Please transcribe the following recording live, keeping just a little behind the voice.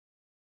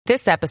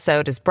This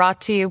episode is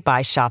brought to you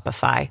by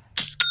Shopify.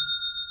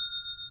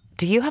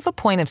 Do you have a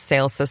point of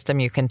sale system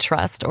you can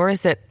trust, or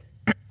is it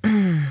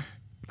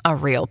a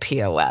real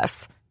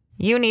POS?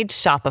 You need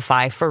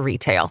Shopify for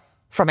retail.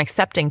 From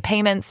accepting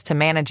payments to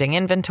managing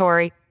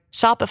inventory,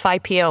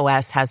 Shopify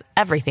POS has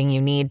everything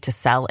you need to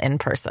sell in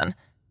person.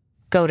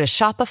 Go to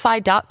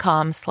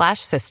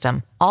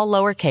shopify.com/system, all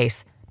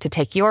lowercase, to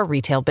take your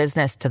retail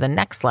business to the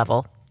next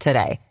level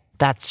today.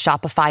 That's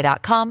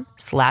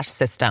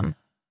shopify.com/system.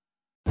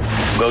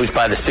 Goes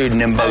by the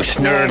pseudonym Bo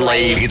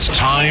Snerdley. It's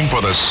time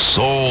for the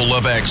Soul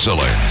of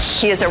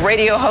Excellence. He is a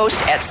radio host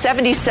at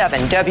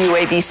 77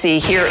 WABC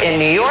here in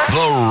New York.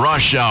 The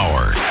Rush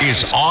Hour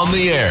is on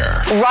the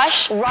air.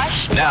 Rush.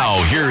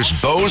 Now here's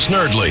Bo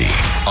Snerdley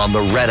On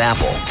the Red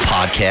Apple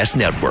Podcast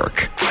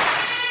Network.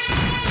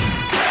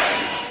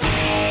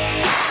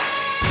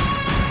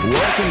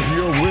 Welcome to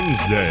your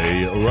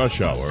Wednesday Rush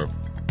Hour.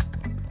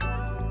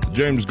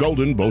 James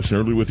Golden, Bo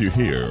Snerdley with you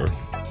here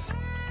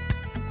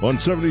on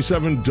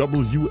 77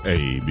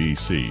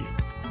 WABC.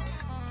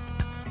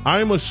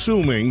 I'm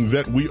assuming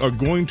that we are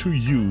going to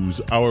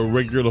use our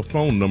regular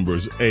phone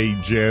numbers,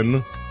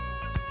 Jen.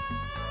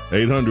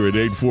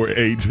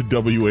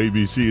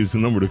 800-848-WABC is the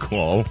number to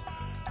call.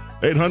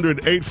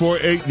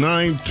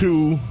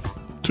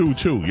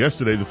 800-848-9222.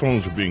 Yesterday, the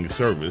phones were being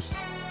serviced,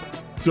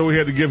 so we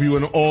had to give you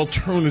an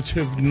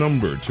alternative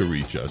number to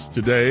reach us.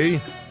 Today,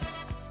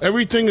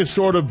 everything is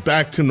sort of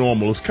back to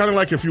normal. It's kind of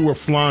like if you were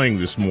flying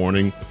this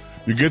morning.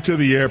 You get to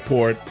the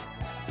airport.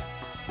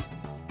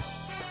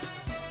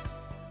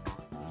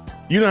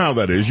 You know how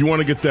that is. You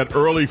want to get that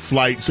early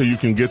flight so you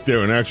can get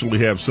there and actually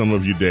have some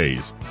of your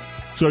days.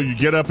 So you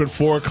get up at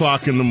 4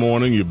 o'clock in the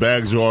morning. Your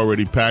bags are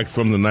already packed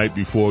from the night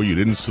before. You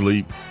didn't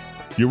sleep.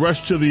 You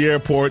rush to the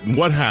airport, and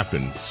what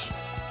happens?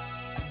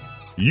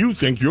 You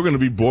think you're going to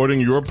be boarding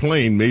your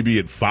plane maybe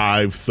at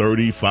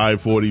 5:30,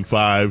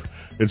 5:45.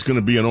 It's going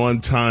to be an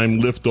on-time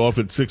liftoff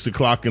at 6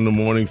 o'clock in the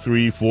morning.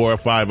 3, 4,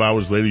 5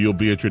 hours later, you'll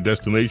be at your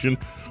destination.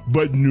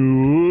 But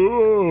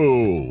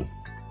no.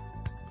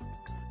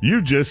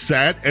 You just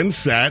sat and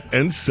sat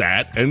and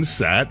sat and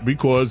sat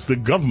because the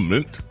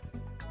government...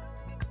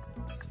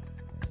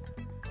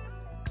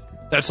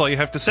 That's all you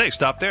have to say.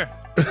 Stop there.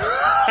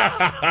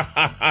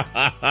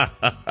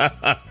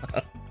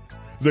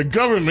 The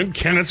government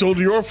canceled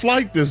your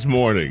flight this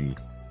morning.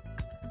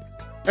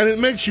 And it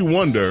makes you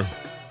wonder...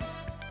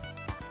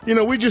 You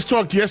know, we just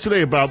talked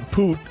yesterday about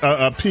Pete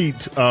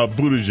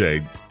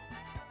Buttigieg,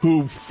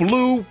 who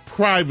flew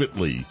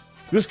privately.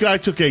 This guy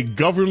took a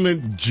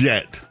government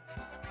jet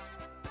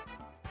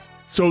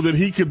so that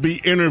he could be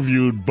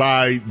interviewed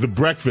by the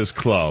Breakfast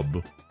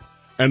Club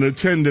and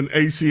attend an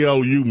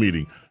ACLU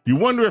meeting. You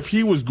wonder if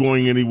he was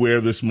going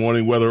anywhere this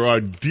morning, whether our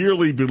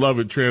dearly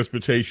beloved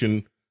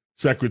transportation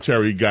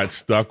secretary got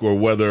stuck or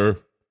whether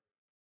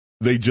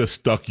they just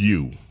stuck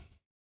you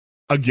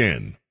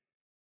again.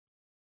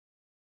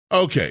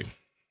 Okay,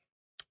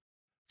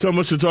 so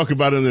much to talk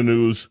about in the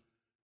news.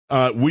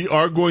 We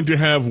are going to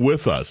have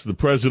with us the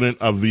president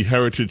of the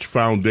Heritage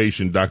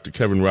Foundation, Dr.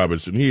 Kevin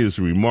Robertson. He is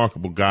a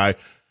remarkable guy.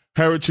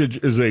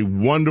 Heritage is a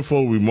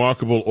wonderful,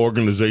 remarkable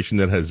organization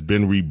that has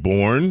been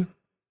reborn,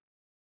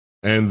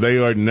 and they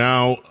are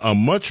now a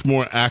much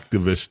more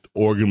activist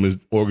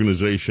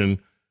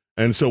organization.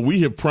 And so we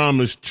have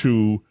promised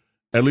to,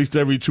 at least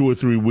every 2 or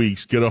 3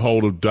 weeks, get a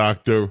hold of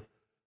Dr.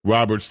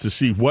 Roberts to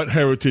see what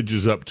Heritage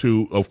is up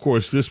to. Of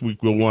course, this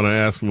week we'll want to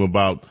ask him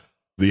about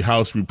the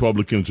House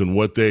Republicans and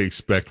what they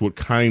expect, what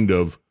kind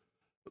of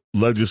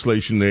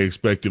legislation they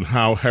expect, and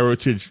how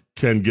Heritage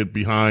can get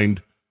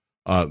behind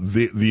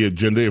the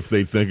agenda if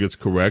they think it's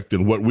correct,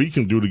 and what we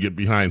can do to get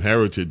behind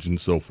Heritage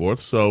and so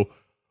forth. So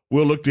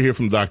we'll look to hear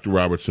from Dr.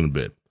 Roberts in a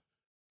bit.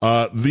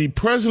 The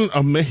president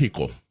of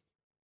Mexico,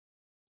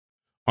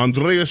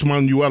 Andrés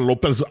Manuel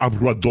López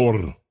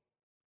Obrador,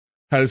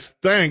 has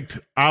thanked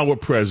our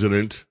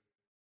president,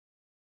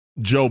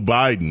 Joe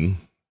Biden.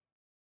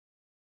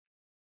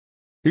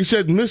 He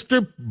said,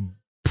 Mr.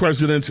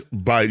 President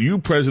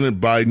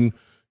Biden,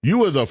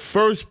 you are the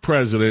first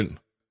president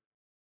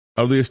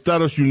of the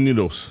Estados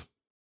Unidos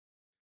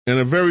in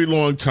a very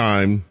long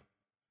time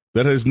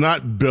that has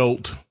not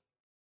built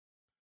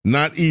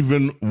not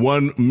even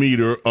 1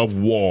 meter of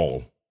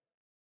wall.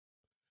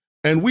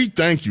 And we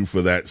thank you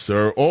for that,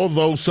 sir,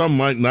 although some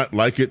might not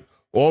like it.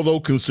 Although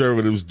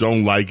conservatives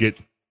don't like it,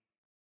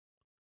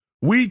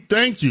 we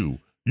thank you.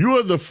 You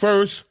are the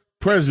first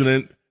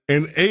president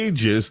in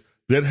ages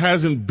that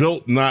hasn't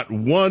built not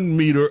 1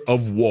 meter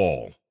of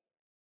wall.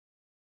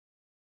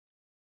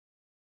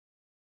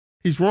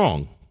 He's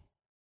wrong.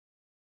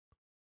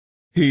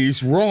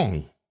 He's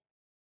wrong.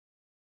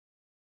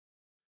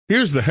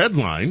 Here's the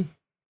headline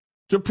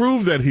to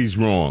prove that he's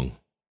wrong.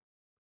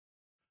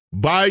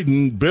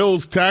 Biden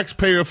builds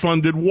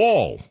taxpayer-funded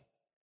wall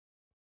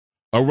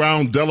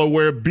around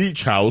Delaware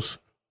Beach House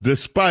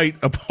despite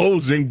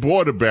opposing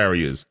border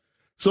barriers.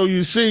 So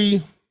you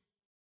see,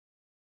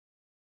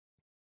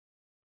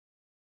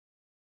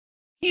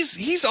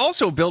 he's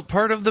also built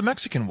part of the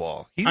Mexican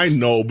wall. I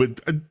know,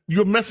 but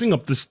you're messing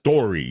up the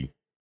story.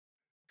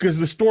 because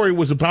the story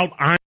was about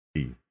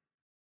irony.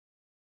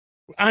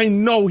 I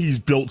know he's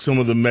built some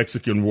of the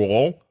Mexican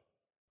wall,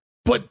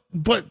 but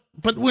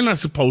we're not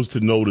supposed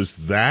to notice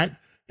that.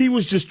 He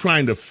was just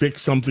trying to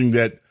fix something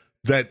that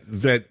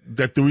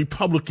the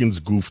Republicans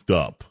goofed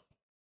up.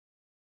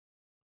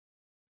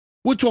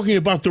 We're talking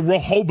about the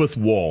Rehoboth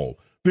Wall.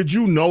 Did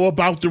you know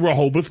about the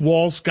Rehoboth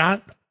Wall,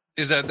 Scott?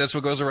 That's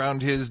what goes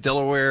around his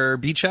Delaware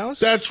beach house?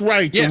 That's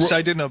right. Yes,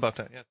 I did know about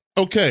that. Yes.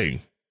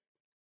 Okay.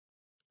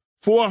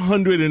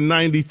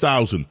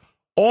 490,000,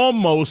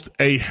 almost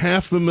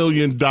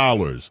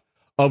 $500,000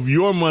 of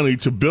your money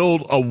to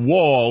build a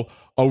wall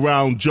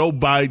around Joe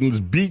Biden's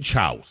beach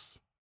house.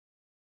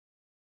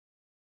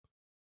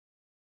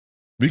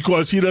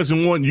 Because he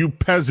doesn't want you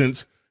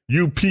peasants,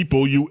 you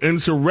people, you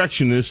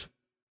insurrectionists,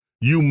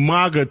 you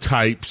MAGA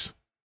types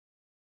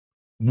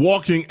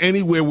walking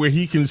anywhere where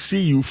he can see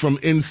you from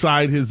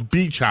inside his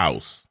beach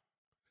house.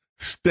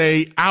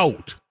 Stay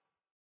out.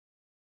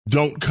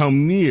 Don't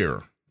come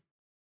near.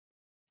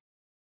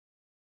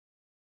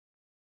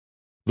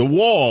 The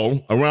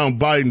wall around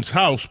Biden's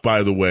house,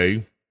 by the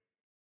way,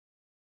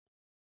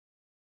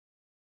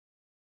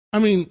 I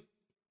mean,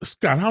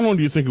 Scott, how long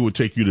do you think it would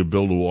take you to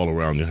build a wall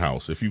around your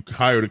house? If you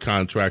hired a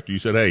contractor, you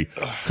said, hey,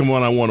 come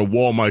on, I want to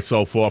wall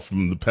myself off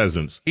from the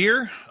peasants.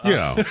 Here?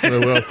 Yeah,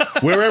 well,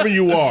 wherever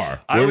you are.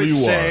 I would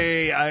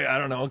say, I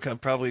don't know,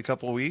 probably a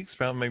couple of weeks,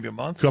 probably maybe a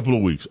month. Couple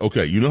of weeks.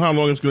 Okay, you know how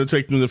long it's going to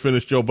take them to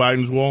finish Joe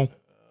Biden's wall?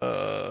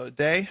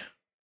 Day?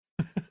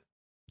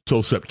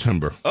 Till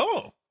September.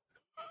 Oh.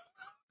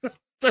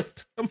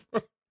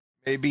 September.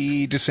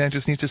 Maybe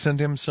DeSantis needs to send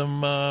him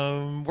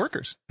some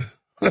workers.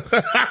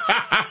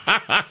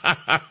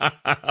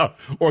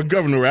 Or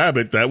Governor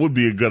Abbott, that would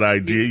be a good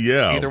idea.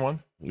 Yeah, either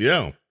one.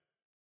 Yeah.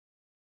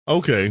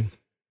 Okay.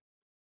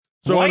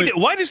 So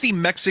why does the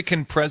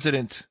Mexican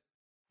president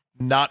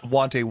not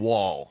want a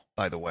wall?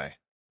 By the way,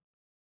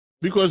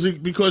 because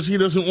he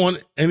doesn't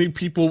want any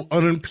people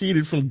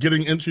unimpeded from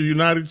getting into the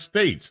United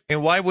States.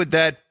 And why would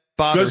that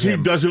bother him? Because he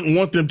doesn't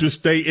want them to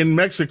stay in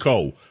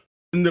Mexico.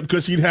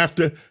 Because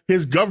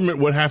his government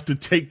would have to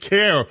take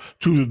care,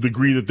 to the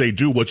degree that they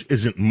do, which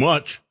isn't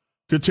much,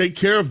 to take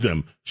care of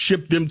them,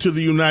 ship them to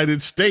the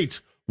United States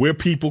where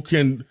people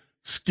can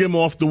skim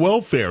off the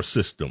welfare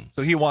system.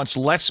 So he wants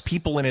less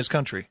people in his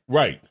country.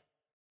 Right.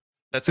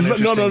 That's an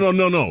interesting...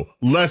 No.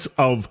 Less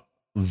of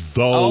those.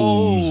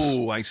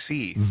 Oh, I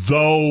see.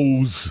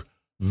 Those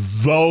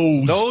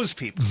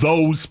people.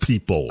 Those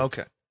people.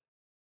 Okay.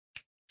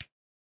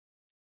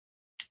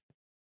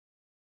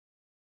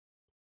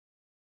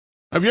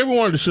 Have you ever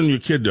wanted to send your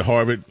kid to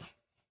Harvard?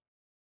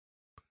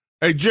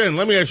 Hey, Jen,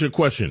 let me ask you a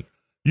question.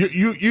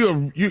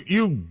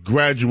 You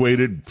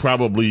graduated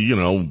probably,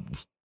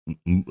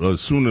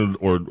 sooner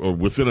or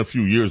within a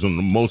few years than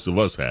most of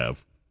us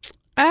have.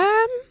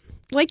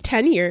 Like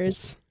 10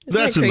 years. Isn't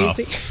That's that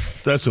crazy?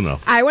 enough. That's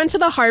enough. I went to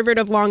the Harvard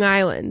of Long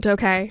Island,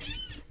 okay?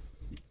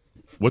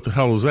 What the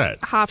hell is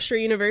that?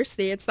 Hofstra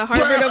University. It's the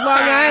Harvard of Long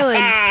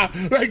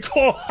Island. They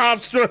call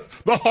Hofstra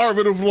the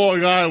Harvard of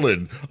Long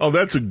Island. Oh,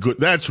 that's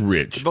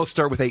rich. They both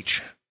start with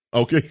H.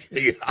 Okay.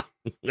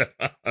 Yeah.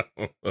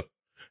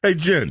 Hey,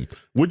 Jen,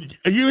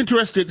 are you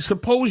interested?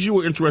 Suppose you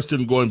were interested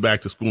in going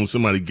back to school and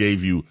somebody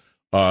gave you,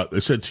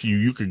 they said to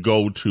you could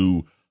go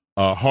to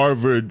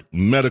Harvard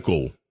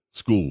Medical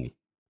School.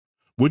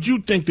 Would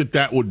you think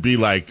that would be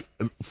like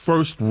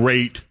first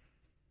rate?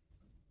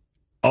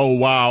 Oh,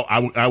 wow,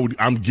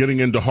 I'm getting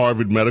into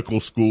Harvard Medical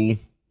School.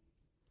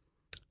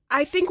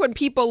 I think when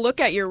people look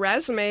at your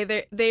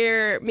resume,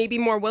 they're maybe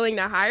more willing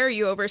to hire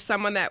you over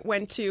someone that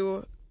went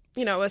to,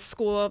 a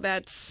school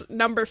that's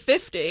number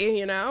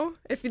 50,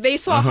 If they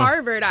saw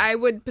Harvard, I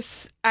would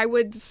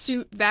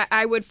suit that.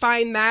 I would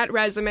find that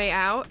resume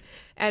out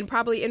and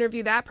probably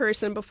interview that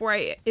person before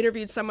I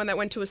interviewed someone that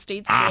went to a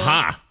state school.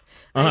 How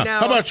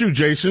about you,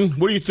 Jason?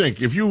 What do you think?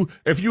 If you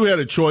had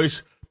a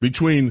choice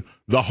between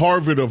the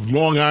Harvard of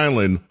Long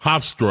Island,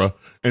 Hofstra,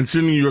 and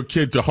sending your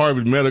kid to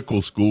Harvard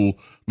Medical School,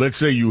 let's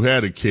say you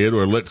had a kid,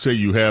 or let's say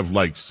you have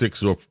like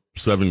 6 or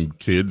 7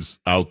 kids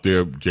out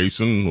there,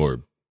 Jason, or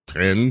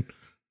 10.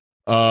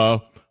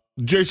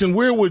 Jason,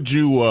 where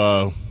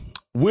do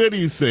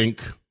you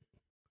think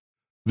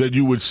that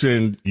you would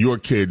send your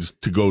kids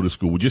to go to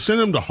school? Would you send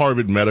them to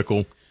Harvard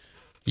Medical?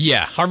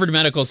 Yeah, Harvard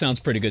Medical sounds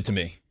pretty good to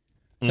me.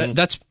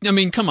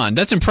 Come on,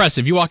 that's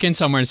impressive. You walk in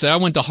somewhere and say, I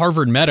went to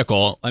Harvard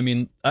Medical. I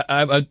mean,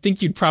 I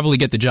think you'd probably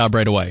get the job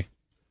right away.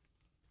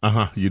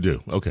 You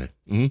do. Okay.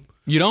 Mm-hmm.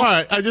 You don't? All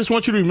right, I just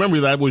want you to remember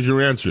that was your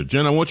answer.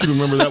 Jen, I want you to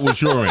remember that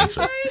was your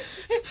answer.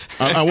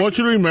 I want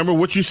you to remember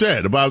what you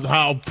said about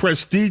how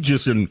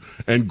prestigious and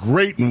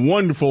great and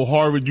wonderful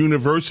Harvard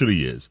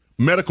University is,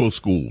 medical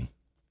school.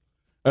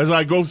 As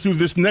I go through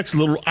this next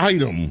little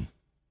item,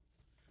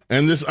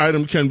 and this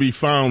item can be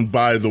found,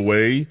 by the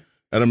way,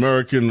 at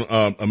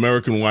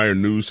American Wire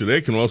News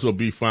today, can also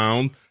be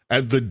found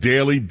at the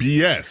Daily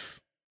BS,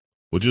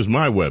 which is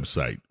my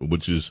website,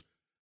 which is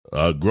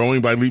growing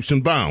by leaps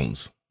and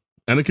bounds.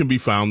 And it can be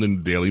found in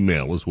the Daily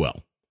Mail as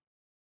well.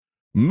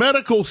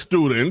 Medical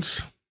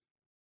students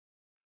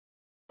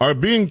are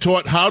being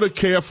taught how to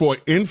care for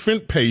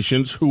infant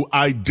patients who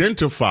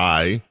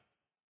identify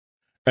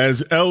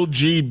as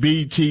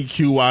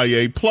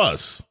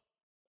LGBTQIA+,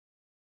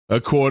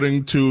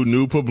 according to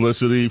new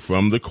publicity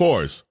from the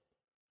course.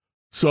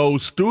 So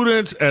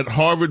students at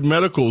Harvard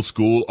Medical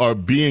School are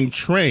being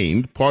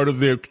trained, part of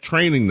their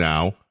training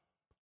now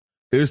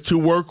is to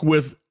work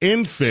with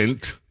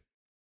infant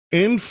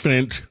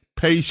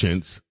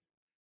patients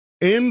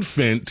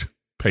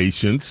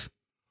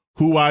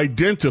who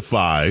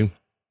identify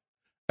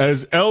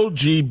as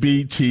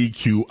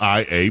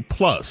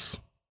LGBTQIA+.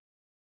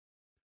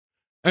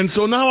 And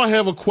so now I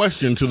have a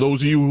question to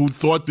those of you who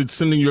thought that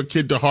sending your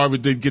kid to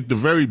Harvard, they'd get the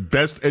very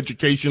best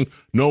education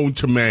known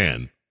to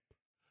man.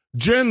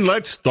 Jen,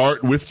 let's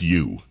start with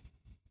you.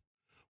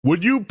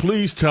 Would you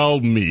please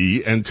tell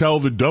me and tell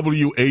the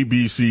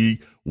WABC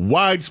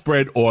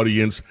widespread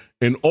audience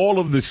in all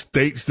of the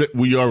states that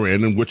we are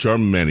in, and which are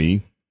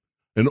many,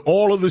 and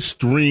all of the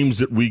streams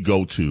that we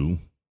go to,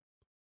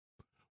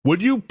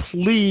 would you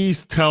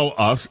please tell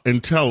us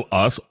and tell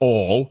us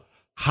all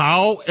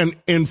how an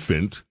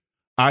infant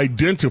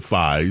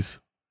identifies,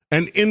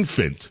 an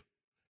infant,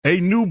 a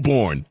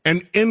newborn,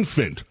 an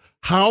infant,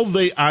 how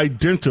they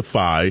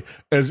identify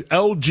as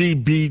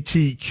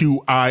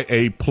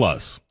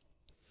LGBTQIA+.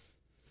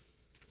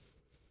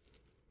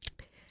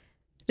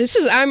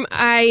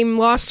 I'm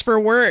lost for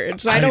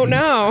words. I don't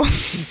know.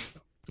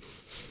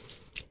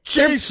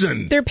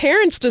 Jason. Their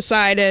parents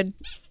decided.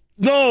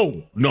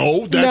 No,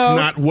 that's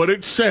not what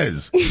it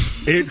says.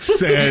 It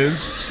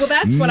says well,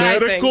 that's what I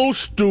think. Medical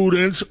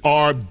students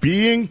are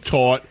being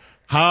taught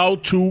how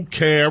to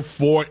care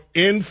for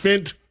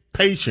infant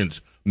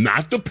patients,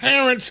 not the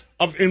parents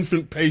of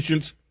infant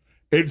patients.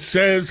 It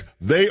says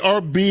they are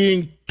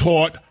being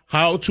taught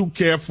how to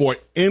care for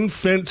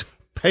infant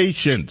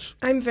patients.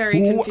 I'm very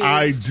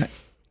confused.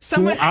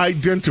 Who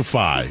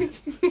identify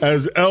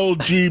as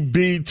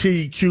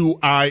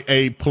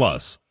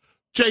LGBTQIA+.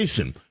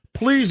 Jason,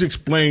 please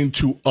explain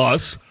to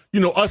us,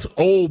 us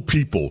old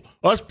people,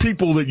 us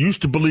people that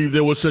used to believe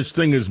there was such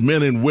thing as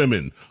men and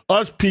women,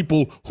 us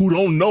people who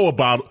don't know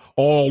about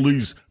all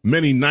these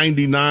many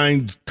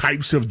 99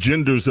 types of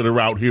genders that are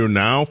out here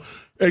now.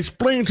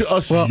 Explain to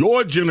us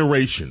your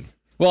generation.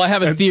 Well, I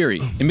have a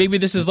theory, and maybe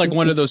this is like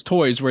one of those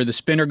toys where the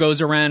spinner goes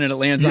around and it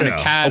lands on a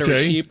cat or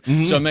a sheep.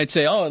 Mm-hmm. So I might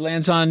say, it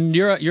lands on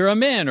you're a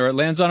man, or it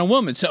lands on a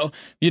woman. So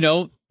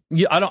I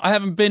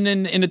haven't been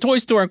in a toy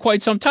store in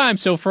quite some time.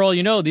 So for all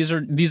you know, these are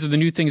the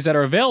new things that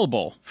are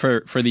available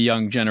for the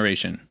young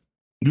generation.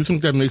 You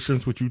think that makes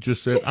sense what you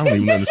just said? I don't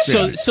even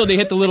understand. So they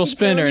hit the little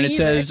spinner and it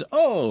says,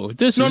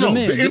 this is a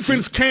man. The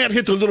infants can't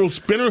hit the little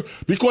spinner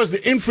because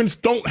the infants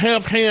don't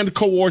have hand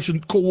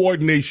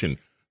coordination.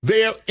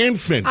 They're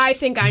infants. I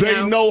think I know.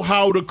 They know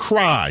how to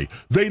cry.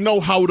 They know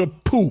how to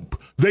poop.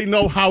 They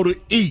know how to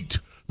eat.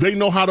 They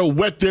know how to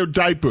wet their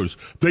diapers.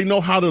 They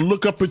know how to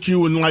look up at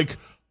you and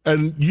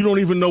you don't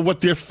even know what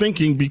they're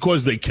thinking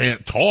because they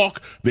can't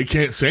talk. They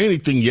can't say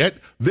anything yet.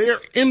 They're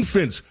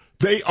infants.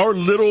 They are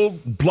little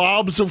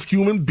blobs of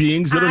human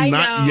beings that are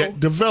not yet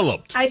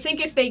developed. I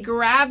think if they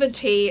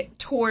gravitate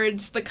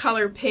towards the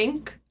color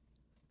pink,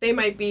 they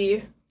might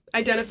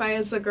identify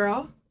as a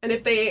girl. And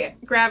if they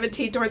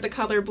gravitate toward the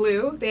color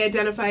blue, they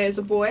identify as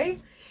a boy.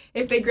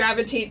 If they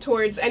gravitate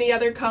towards any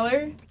other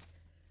color,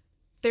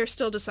 they're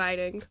still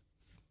deciding.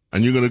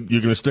 And you're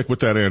gonna stick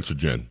with that answer,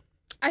 Jen?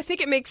 I think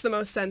it makes the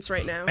most sense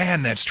right now.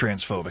 Man, that's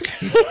transphobic.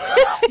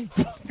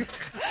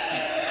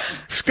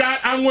 Scott,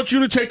 I want you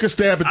to take a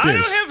stab at this. I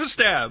don't have a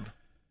stab.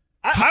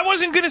 I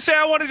wasn't going to say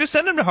I wanted to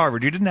send him to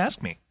Harvard. You didn't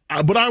ask me.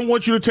 But I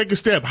want you to take a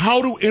stab.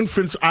 How do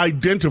infants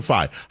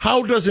identify?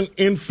 How does an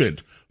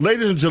infant...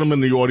 Ladies and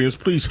gentlemen in the audience,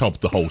 please help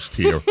the host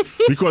here.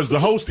 Because the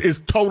host is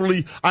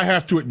totally, I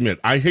have to admit,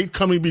 I hate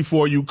coming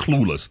before you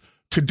clueless.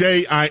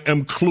 Today, I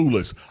am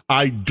clueless.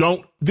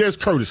 There's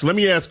Curtis. Let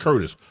me ask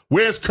Curtis.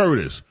 Where's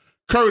Curtis?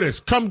 Curtis,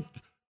 come.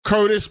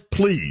 Curtis,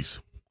 please.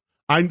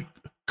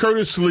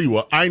 Curtis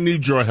Sliwa, I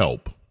need your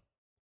help.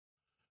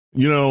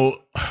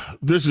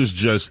 This is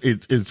just,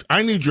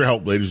 I need your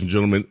help, ladies and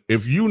gentlemen.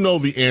 If you know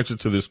the answer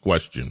to this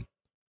question,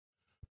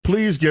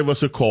 please give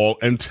us a call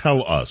and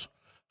tell us.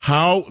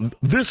 How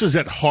this is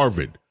at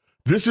Harvard.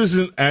 This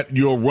isn't at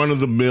your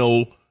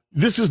run-of-the-mill.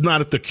 This is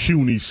not at the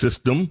CUNY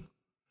system.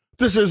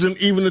 This isn't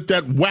even at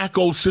that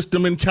wacko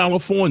system in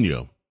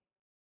California.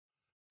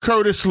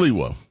 Curtis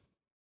Sliwa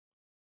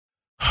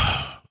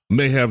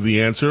may have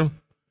the answer.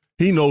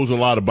 He knows a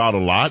lot about a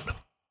lot,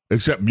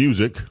 except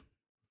music.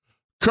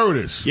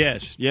 Curtis.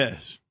 Yes.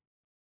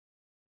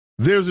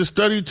 There's a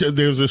story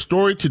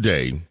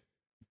today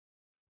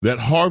that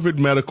Harvard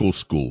Medical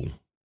School.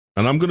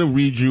 And I'm going to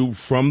read you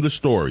from the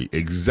story,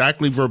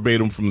 exactly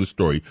verbatim from the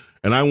story.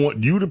 And I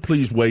want you to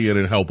please weigh in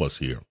and help us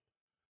here.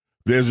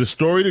 There's a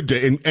story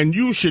today, and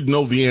you should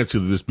know the answer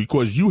to this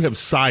because you have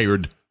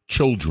sired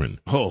children.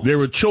 Oh. There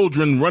are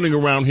children running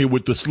around here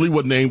with the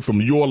Sliwa name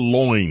from your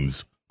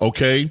loins,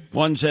 okay?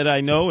 Ones that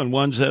I know and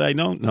ones that I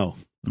don't know.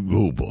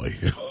 Oh, boy.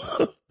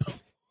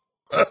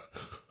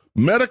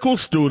 Medical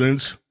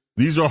students,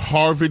 these are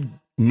Harvard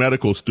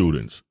medical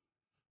students.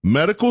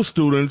 Medical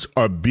students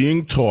are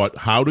being taught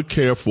how to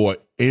care for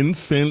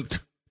infant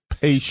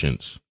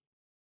patients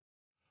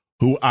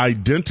who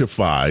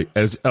identify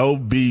as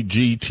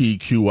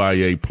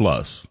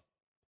LGBTQIA+,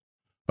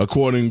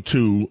 according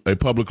to a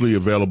publicly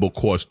available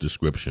course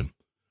description.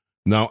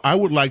 Now, I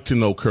would like to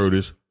know,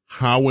 Curtis,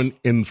 how an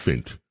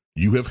infant,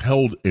 you have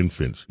held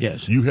infants.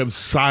 Yes. You have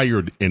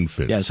sired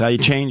infants. Yes, I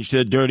changed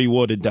their dirty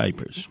water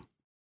diapers.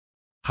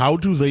 How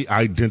do they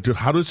identify?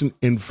 How does an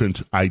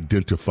infant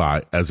identify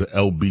as an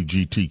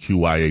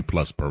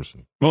LGBTQIA+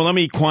 person? Well, let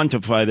me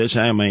quantify this.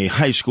 I am a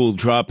high school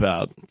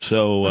dropout,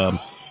 so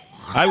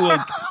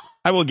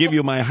I will give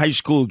you my high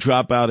school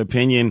dropout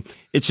opinion.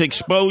 It's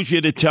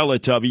exposure to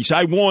Teletubbies.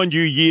 I warned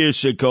you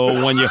years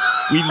ago when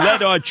we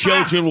let our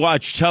children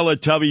watch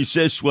Teletubbies.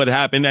 This is what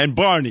happened. And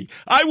Barney,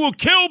 I will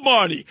kill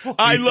Barney.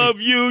 I love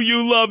you.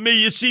 You love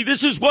me. You see,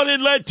 this is what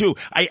it led to.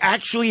 I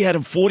actually had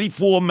a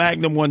 44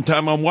 Magnum one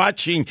time. I'm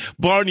watching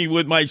Barney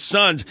with my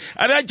sons,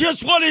 and I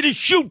just wanted to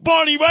shoot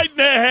Barney right in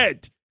the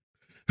head.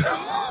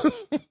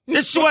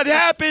 This is what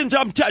happens.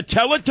 I'm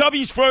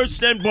Teletubbies first,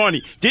 then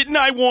Barney. Didn't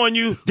I warn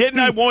you? Didn't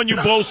I warn you,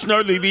 Bo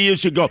Snerdley,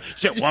 years ago?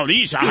 Said, well,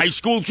 he's a high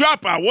school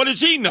dropout. What does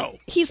he know?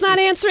 He's not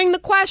answering the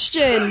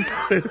question.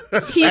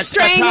 He's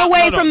straying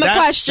away from the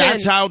question.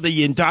 That's how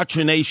the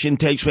indoctrination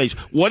takes place.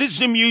 What is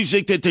the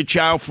music that the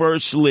child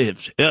first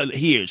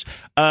hears?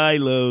 I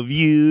love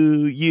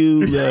you,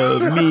 you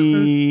love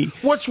me.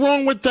 What's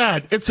wrong with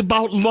that? It's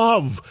about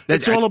love.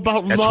 It's all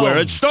about love. That's where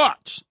it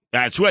starts.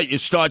 That's right. You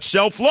start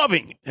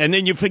self-loving, and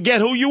then you forget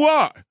who you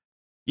are.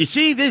 You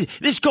see,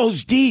 this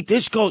goes deep.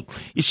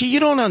 You see, you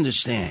don't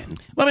understand.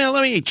 Let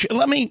me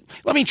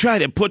try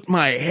to put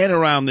my head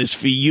around this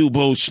for you,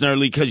 Bo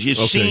Snerdley, because you've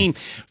seen.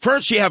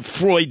 First, you have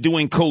Freud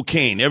doing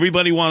cocaine.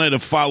 Everybody wanted to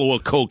follow a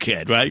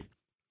cokehead, right?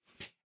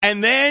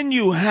 And then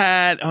you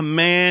had a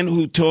man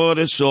who taught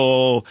us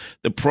all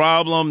the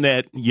problem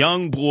that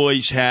young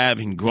boys have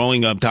in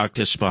growing up,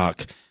 Dr.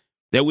 Spock.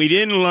 That we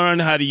didn't learn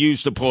how to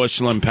use the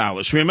porcelain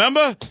palace.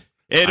 Remember?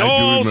 It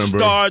all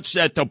starts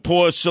at the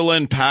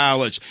porcelain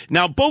palace.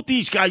 Now, both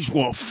these guys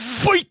were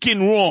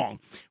freaking wrong.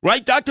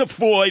 Right? Dr.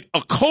 Freud, a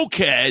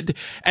cokehead,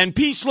 and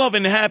peace, love,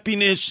 and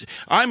happiness.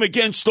 I'm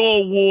against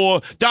all war.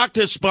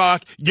 Dr.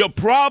 Spock, your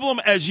problem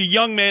as a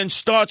young man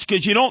starts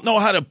because you don't know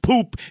how to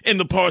poop in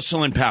the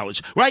porcelain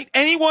palace. Right?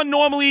 Anyone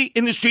normally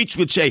in the streets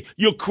would say,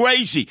 you're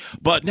crazy.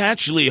 But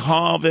naturally,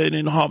 Harvard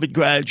and Harvard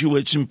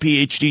graduates and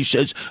PhD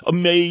says,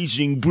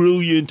 amazing,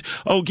 brilliant.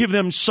 Oh, give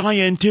them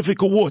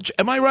scientific awards.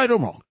 Am I right or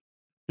wrong?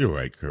 You're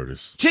right,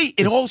 Curtis. See,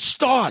 it all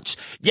starts.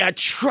 You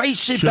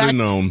trace it back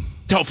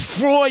to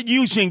Freud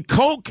using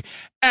coke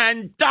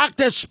and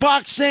Dr.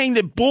 Spock saying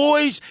that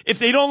boys, if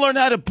they don't learn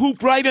how to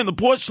poop right in the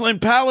porcelain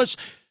palace,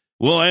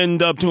 will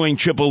end up doing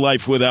triple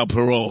life without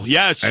parole.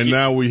 Yes. And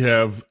now we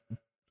have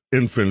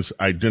infants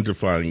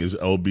identifying as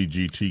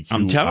LGBTQIA+.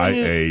 I'm telling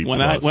you,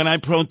 when I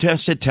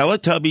protested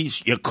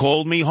Teletubbies, you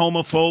called me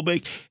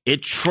homophobic.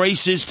 It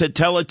traces to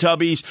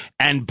Teletubbies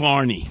and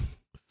Barney.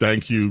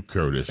 Thank you,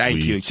 Curtis.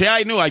 Thank you. See,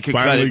 I knew I could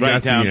cut it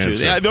right down to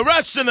it. The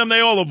rest of them, they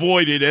all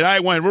avoided it. I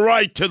went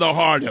right to the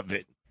heart of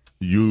it.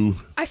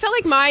 I felt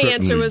like my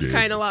answer was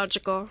kind of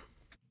logical.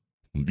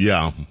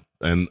 Yeah,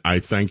 and I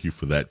thank you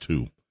for that,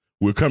 too.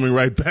 We're coming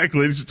right back,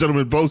 ladies and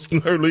gentlemen. Bo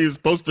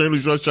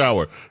Snerdley's Rush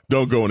Hour.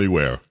 Don't go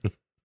anywhere.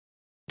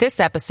 This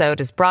episode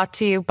is brought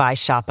to you by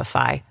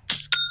Shopify.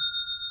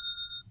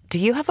 Do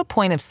you have a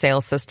point of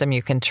sale system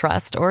you can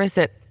trust, or is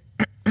it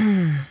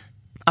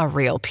a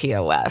real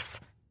POS?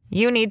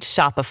 You need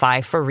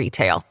Shopify for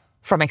retail.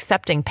 From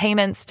accepting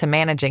payments to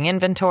managing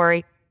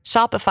inventory,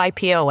 Shopify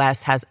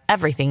POS has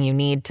everything you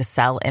need to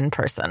sell in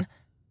person.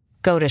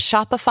 Go to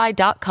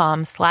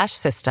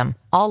shopify.com/system,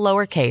 all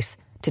lowercase,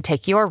 to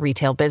take your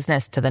retail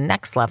business to the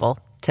next level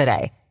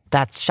today.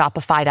 That's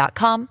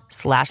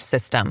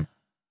shopify.com/system.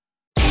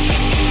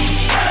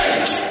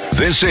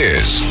 This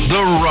is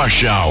The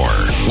Rush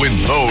Hour with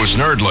Bo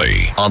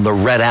Snerdley on the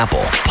Red Apple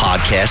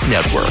Podcast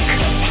Network.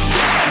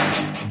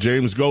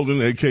 James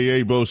Golden,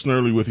 a.k.a. Bo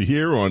Snerdley, with you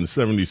here on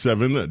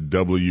 77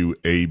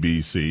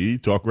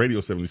 WABC, Talk Radio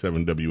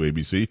 77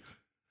 WABC.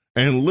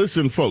 And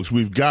listen, folks,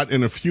 we've got,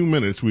 in a few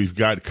minutes,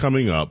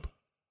 coming up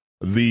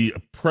the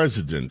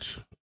president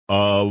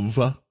of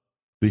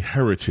the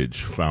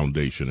Heritage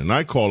Foundation. And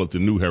I call it the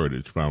New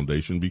Heritage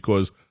Foundation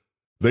because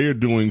they are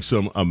doing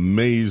some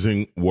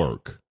amazing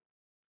work.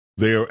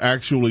 They are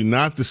actually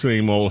not the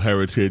same old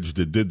Heritage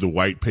that did the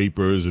white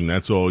papers and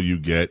that's all you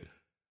get.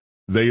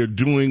 They are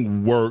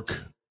doing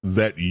work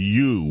that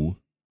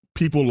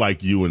people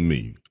like you and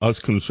me, us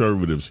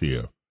conservatives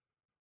here,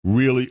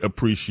 really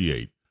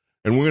appreciate.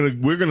 And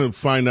we're gonna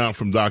find out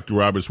from Dr.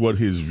 Roberts what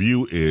his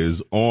view is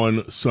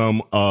on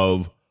some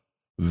of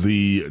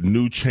the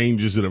new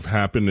changes that have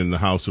happened in the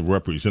House of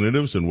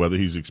Representatives and whether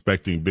he's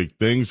expecting big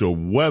things or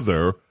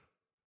whether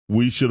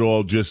we should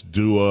all just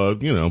do a,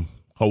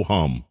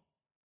 ho-hum.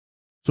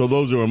 So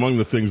those are among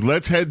the things.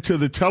 Let's head to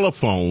the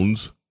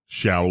telephones,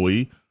 shall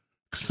we?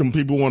 Some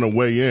people want to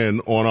weigh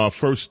in on our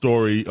first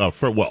story.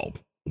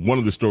 One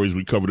of the stories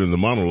we covered in the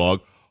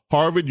monologue.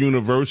 Harvard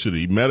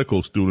University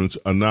medical students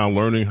are now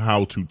learning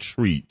how to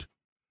treat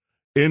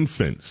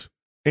infants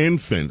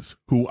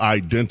who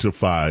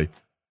identify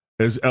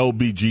as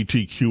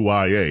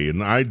LGBTQIA.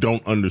 And I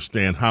don't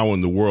understand how in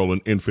the world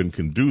an infant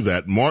can do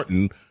that.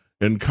 Martin,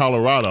 in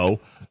Colorado,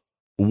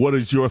 what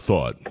is your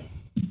thought?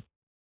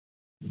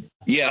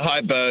 Yeah,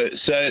 hi, Bo.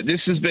 So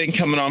this has been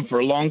coming on for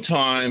a long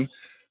time,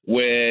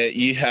 where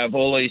you have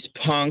all these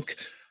punk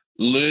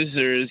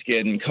losers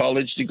getting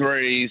college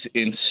degrees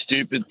in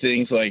stupid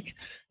things like,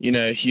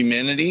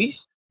 humanities,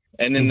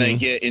 and then they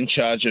get in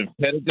charge of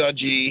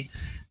pedagogy,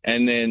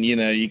 and then,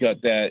 you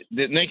got that.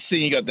 The next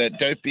thing, you got that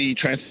dopey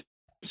trans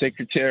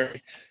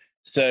secretary.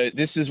 So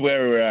this is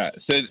where we're at.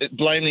 So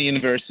blame the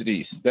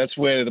universities. That's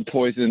where the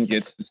poison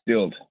gets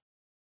distilled.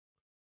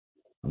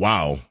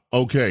 Wow.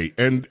 Okay.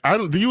 And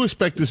do you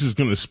expect this is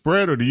going to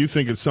spread, or do you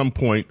think at some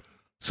point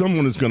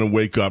someone is going to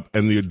wake up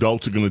and the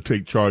adults are going to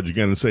take charge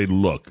again and say,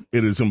 look,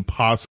 it is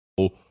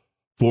impossible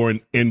for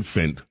an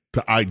infant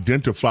to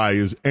identify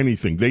as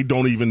anything. They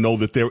don't even know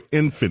that they're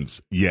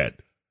infants yet.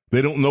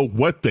 They don't know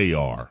what they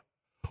are.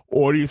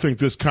 Or do you think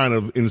this kind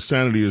of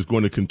insanity is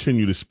going to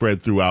continue to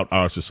spread throughout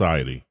our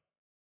society?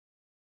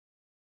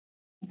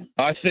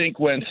 I think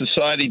when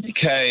society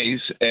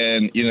decays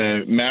and,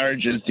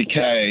 marriages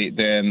decay,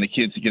 then the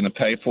kids are going to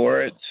pay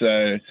for it.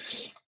 So,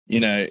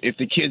 if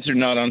the kids are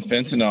not on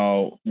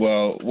fentanyl,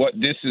 well,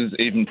 this is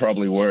even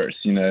probably worse.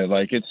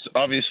 It's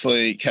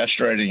obviously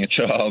castrating a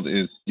child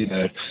is,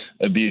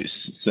 abuse.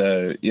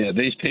 So,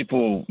 these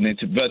people need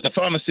to, but the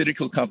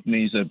pharmaceutical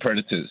companies are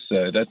predators.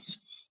 So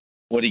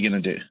what are you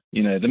going to do?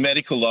 The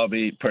medical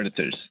lobby,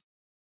 predators.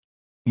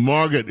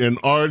 Margaret in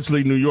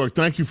Ardsley, New York.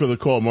 Thank you for the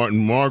call, Martin.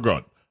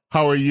 Margaret,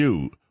 how are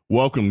you?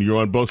 Welcome.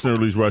 You're on Bo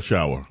Snerdley's Rush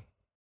Hour.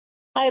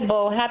 Hi,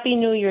 Bo. Happy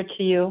New Year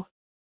to you.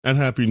 And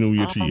Happy New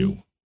Year to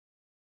you.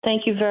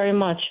 Thank you very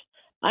much.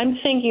 I'm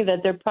thinking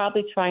that they're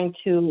probably trying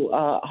to,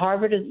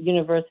 Harvard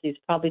University is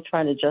probably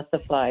trying to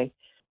justify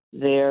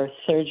their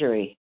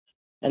surgery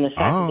and the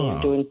fact that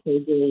they're doing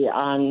surgery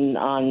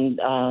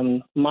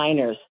on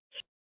minors.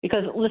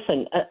 Because,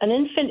 listen, an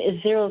infant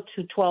is 0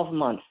 to 12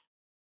 months.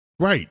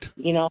 Right.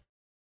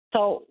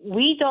 So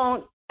we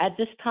don't, at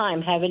this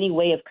time, have any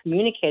way of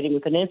communicating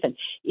with an infant.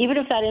 Even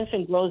if that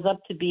infant grows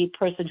up to be a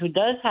person who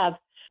does have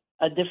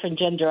a different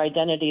gender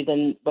identity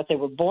than what they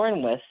were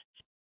born with,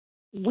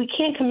 we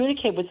can't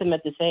communicate with them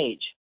at this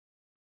age.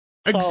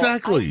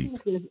 Exactly. So I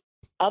think there's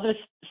other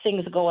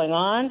things going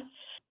on,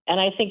 and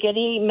I think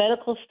any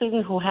medical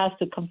student who has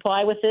to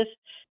comply with this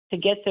to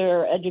get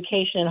their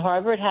education in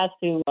Harvard has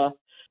to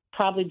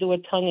probably do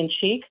it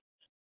tongue-in-cheek.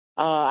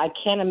 I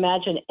can't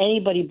imagine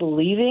anybody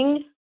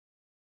believing.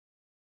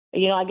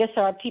 I guess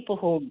there are people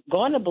who are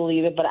going to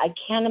believe it, but I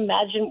can't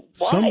imagine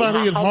why.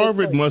 Somebody at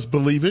Harvard must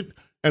believe it,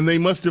 and they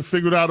must have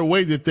figured out a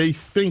way that they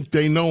think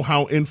they know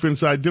how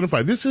infants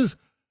identify.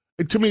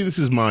 To me, this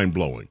is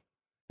mind-blowing.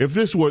 If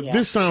this were,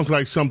 this sounds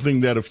like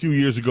something that a few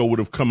years ago would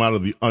have come out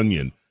of The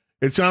Onion.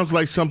 It sounds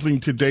like something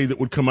today that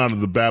would come out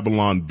of the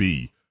Babylon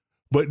Bee.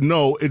 But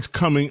no, it's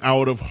coming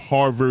out of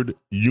Harvard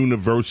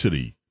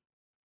University,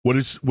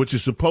 which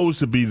is supposed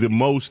to be the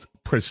most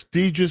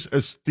prestigious,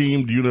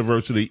 esteemed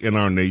university in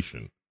our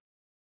nation.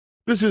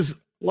 This is,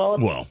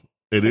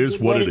 it is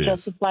what it is.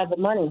 Justify the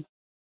money.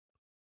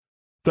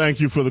 Thank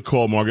you for the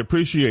call, Margaret.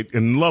 Appreciate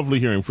and lovely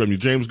hearing from you.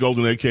 James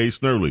Golden, a.k.a.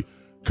 Snerdley,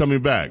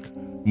 coming back.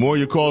 More of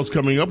your calls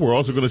coming up. We're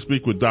also going to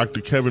speak with Dr.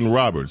 Kevin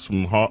Roberts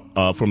from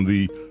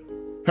the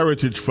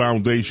Heritage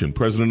Foundation,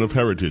 president of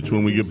Heritage,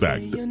 when we get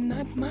back.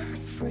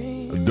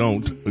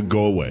 Don't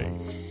go away.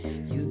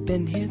 You've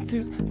been here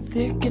through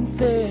thick and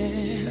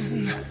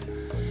thin,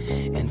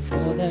 and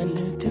for that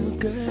little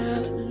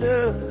girl,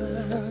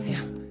 love you.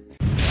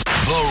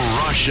 The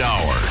Rush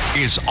Hour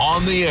is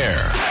on the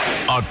air.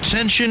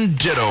 Attention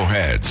Ditto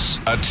Heads.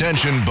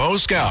 Attention Bo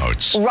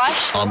Scouts.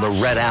 Rush on the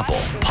Red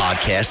Apple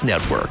Podcast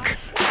Network.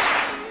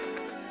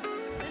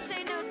 This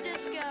ain't no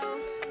disco.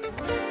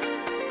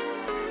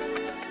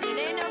 It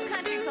ain't no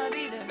country club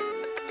either.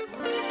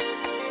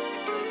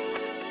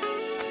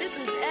 This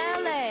is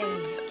LA.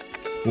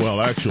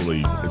 Well,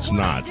 actually, it's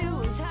not.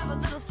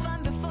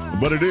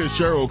 But it is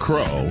Sheryl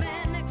Crow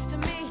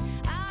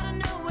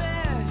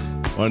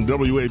on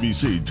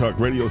WABC Talk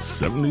Radio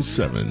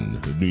 77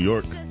 in New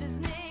York.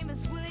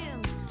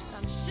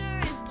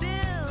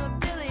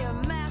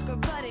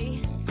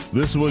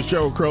 This was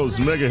Sheryl Crow's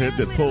mega hit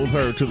that pulled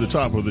her to the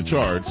top of the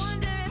charts.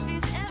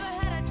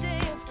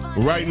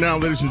 Right now,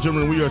 ladies and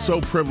gentlemen, we are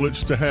so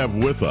privileged to have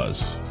with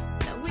us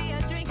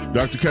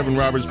Dr. Kevin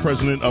Roberts,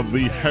 president of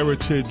the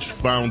Heritage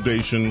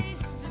Foundation.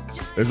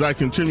 As I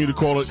continue to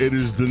call it, it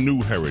is the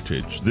new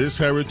heritage. This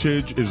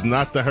heritage is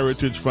not the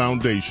Heritage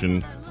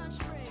Foundation.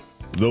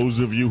 Those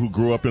of you who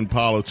grew up in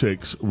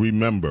politics,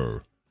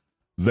 remember,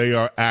 they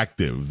are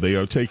active. They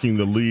are taking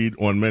the lead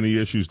on many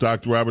issues.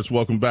 Dr. Roberts,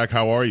 welcome back.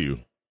 How are you?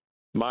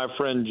 My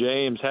friend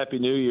James, Happy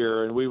New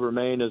Year, and we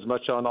remain as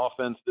much on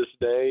offense this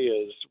day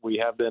as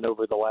we have been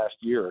over the last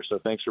year. So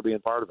thanks for being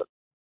part of it.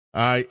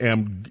 I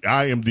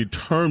am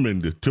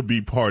determined to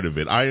be part of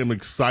it. I am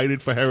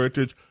excited for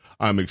Heritage.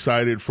 I'm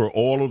excited for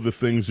all of the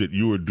things that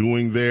you are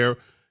doing there.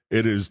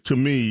 It is, to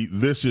me,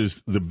 this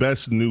is the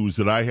best news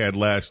that I had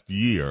last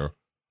year,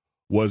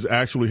 was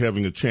actually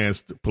having a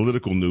chance,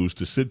 political news,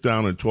 to sit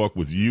down and talk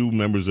with you,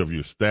 members of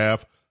your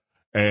staff,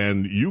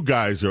 and you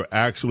guys are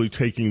actually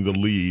taking the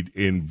lead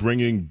in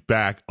bringing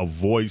back a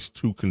voice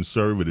to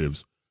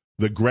conservatives,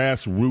 the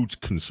grassroots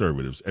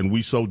conservatives, and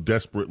we so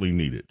desperately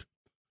need it.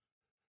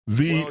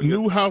 The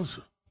new House,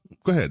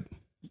 go ahead.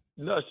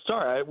 No,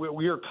 sorry,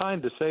 we are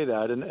kind to say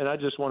that, and I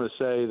just want to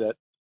say that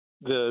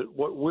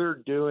what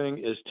we're doing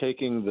is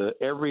taking the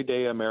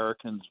everyday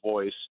American's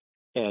voice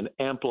and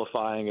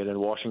amplifying it in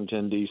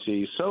Washington,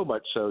 D.C., so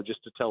much so,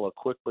 just to tell a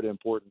quick but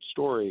important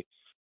story.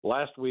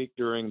 Last week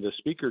during the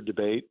speaker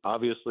debate,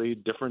 obviously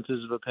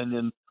differences of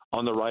opinion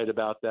on the right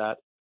about that.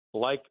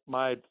 Like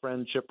my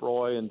friend Chip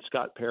Roy and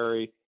Scott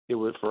Perry, it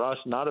was for us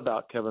not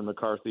about Kevin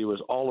McCarthy. It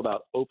was all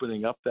about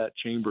opening up that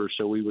chamber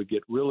so we would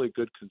get really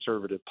good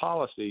conservative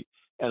policy.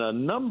 And a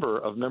number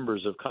of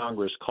members of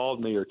Congress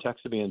called me or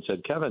texted me and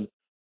said, Kevin,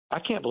 I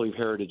can't believe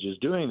Heritage is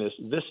doing this.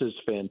 This is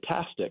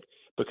fantastic,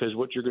 because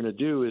what you're going to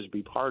do is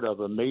be part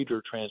of a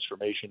major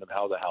transformation of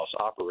how the House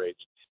operates.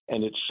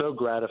 And it's so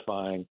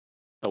gratifying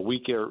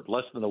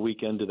less than a week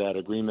into that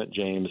agreement,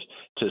 James,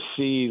 to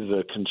see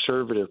the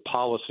conservative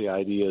policy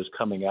ideas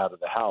coming out of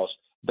the House.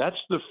 That's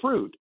the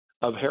fruit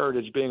of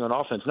Heritage being on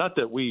offense. Not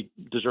that we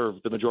deserve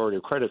the majority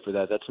of credit for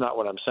that. That's not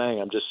what I'm saying.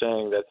 I'm just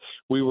saying that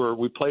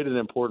we played an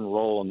important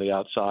role on the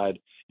outside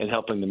in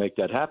helping to make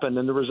that happen.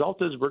 And the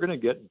result is we're going to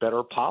get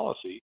better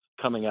policy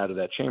coming out of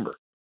that chamber.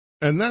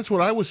 And that's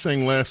what I was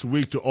saying last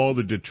week to all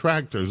the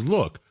detractors.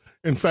 Look,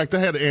 in fact, I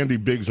had Andy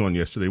Biggs on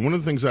yesterday. One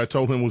of the things I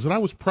told him was that I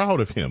was proud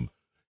of him.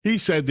 He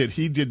said that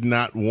he did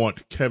not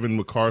want Kevin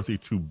McCarthy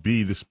to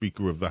be the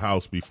Speaker of the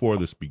House before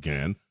this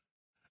began.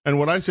 And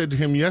what I said to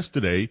him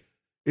yesterday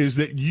is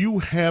that you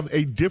have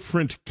a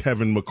different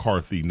Kevin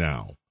McCarthy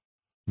now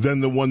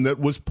than the one that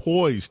was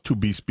poised to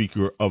be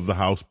Speaker of the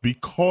House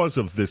because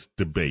of this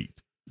debate.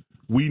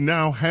 We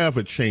now have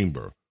a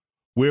chamber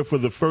where, for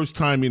the first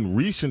time in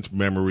recent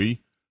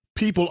memory,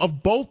 people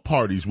of both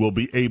parties will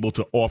be able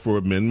to offer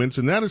amendments,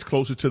 and that is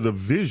closer to the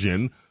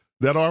vision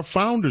that our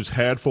founders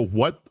had for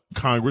what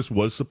Congress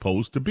was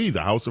supposed to be,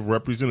 the House of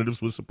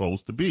Representatives was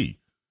supposed to be.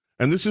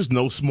 And this is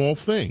no small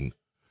thing.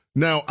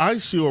 Now, I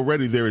see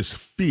already there is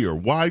fear,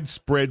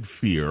 widespread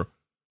fear,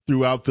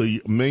 throughout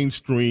the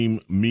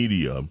mainstream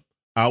media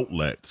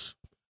outlets.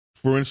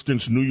 For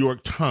instance, New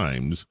York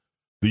Times,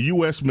 the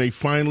U.S. may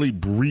finally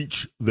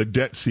breach the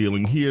debt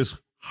ceiling. Here's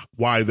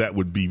why that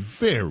would be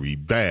very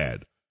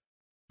bad.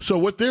 So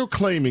what they're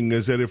claiming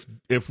is that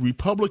if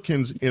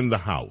Republicans in the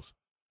House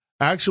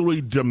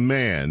actually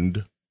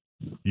demand,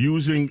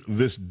 using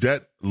this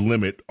debt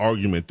limit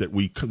argument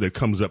that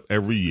comes up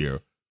every year,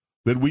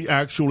 that we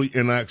actually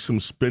enact some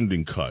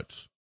spending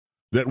cuts,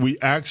 that we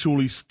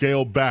actually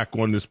scale back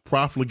on this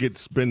profligate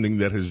spending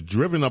that has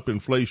driven up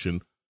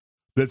inflation,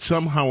 that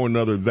somehow or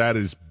another that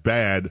is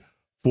bad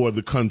for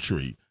the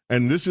country.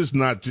 And this is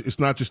it's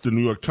not just the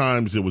New York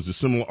Times. There was a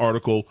similar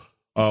article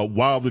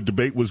while the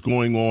debate was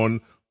going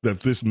on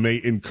that this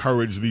may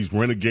encourage these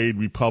renegade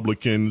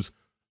Republicans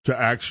to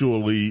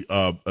actually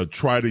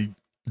try to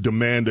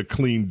demand a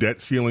clean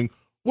debt ceiling.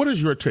 What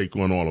is your take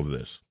on all of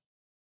this?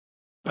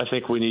 I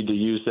think we need to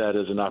use that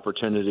as an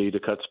opportunity to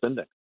cut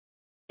spending.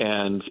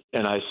 And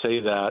I say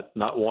that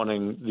not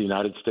wanting the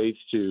United States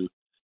to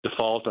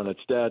default on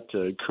its debt,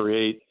 to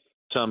create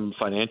some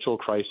financial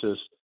crisis,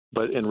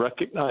 but in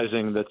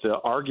recognizing that the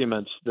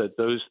arguments that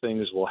those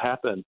things will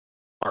happen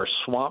are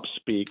swamp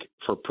speak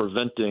for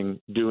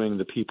preventing doing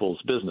the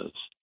people's business.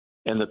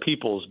 And the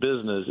people's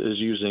business is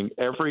using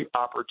every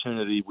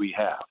opportunity we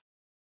have,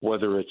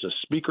 whether it's a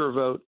speaker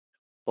vote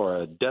or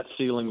a debt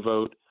ceiling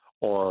vote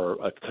or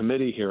a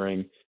committee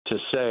hearing, to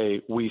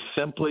say we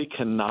simply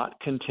cannot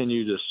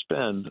continue to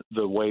spend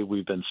the way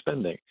we've been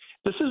spending.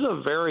 This is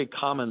a very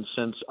common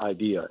sense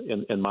idea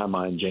in my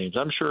mind, James.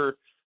 I'm sure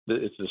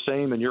that it's the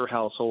same in your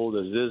household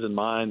as it is in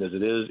mine, as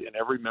it is in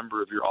every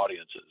member of your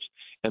audiences.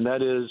 And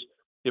that is,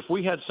 if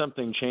we had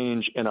something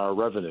change in our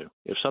revenue,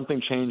 if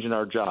something changed in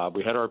our job,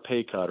 we had our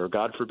pay cut, or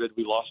God forbid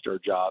we lost our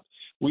job,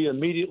 we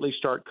immediately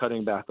start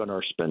cutting back on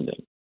our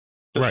spending.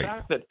 The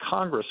fact that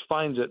Congress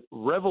finds it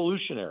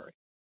revolutionary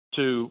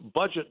to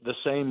budget the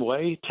same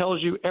way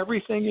tells you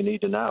everything you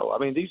need to know. I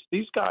mean,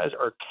 these guys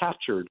are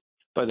captured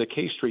by the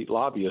K Street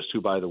lobbyists,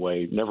 who, by the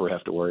way, never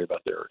have to worry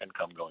about their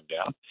income going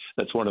down.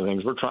 That's one of the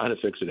things we're trying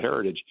to fix at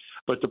Heritage.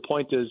 But the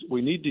point is,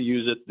 we need to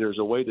use it. There's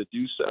a way to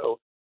do so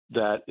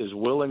that is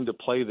willing to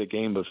play the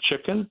game of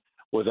chicken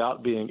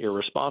without being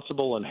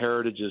irresponsible. And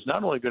Heritage is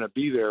not only going to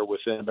be there with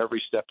them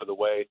every step of the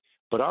way,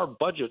 but our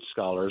budget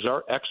scholars,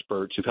 our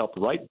experts who've helped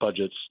write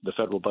budgets, the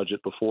federal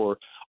budget before,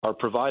 are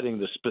providing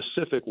the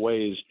specific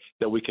ways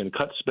that we can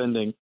cut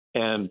spending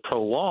and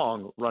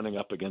prolong running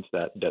up against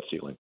that debt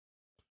ceiling.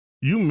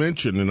 You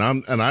mentioned, and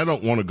I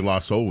don't want to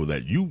gloss over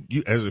that. You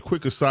as a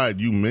quick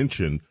aside, you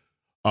mentioned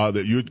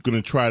that you're going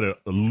to try to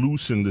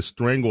loosen the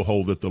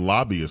stranglehold that the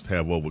lobbyists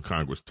have over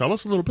Congress. Tell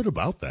us a little bit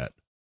about that.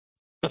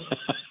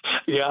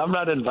 Yeah, I'm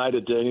not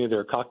invited to any of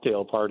their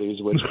cocktail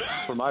parties, which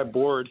for my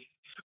board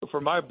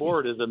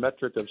is a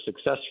metric of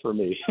success for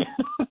me.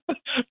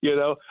 You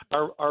know,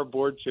 our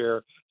board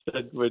chair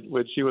said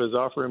when she was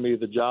offering me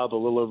the job a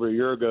little over a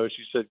year ago,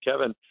 she said,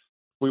 Kevin,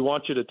 we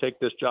want you to take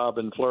this job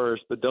and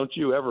flourish, but don't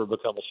you ever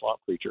become a swamp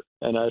creature.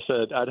 And I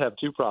said, I'd have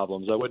two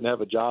problems. I wouldn't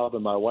have a job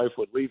and my wife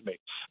would leave me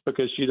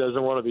because she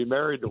doesn't want to be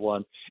married to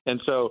one.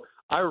 And so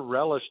I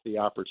relish the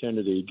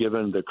opportunity,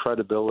 given the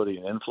credibility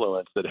and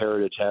influence that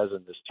Heritage has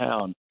in this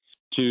town,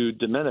 to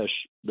diminish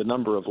the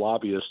number of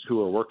lobbyists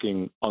who are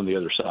working on the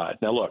other side.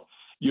 Now, look,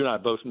 you and I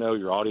both know,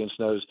 your audience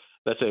knows,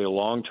 that's a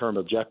long-term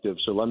objective.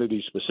 So let me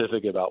be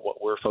specific about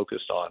what we're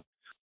focused on.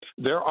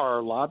 There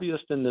are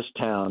lobbyists in this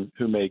town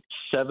who make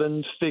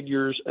 7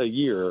 figures a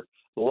year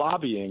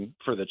lobbying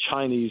for the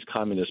Chinese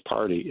Communist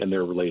Party and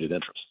their related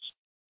interests.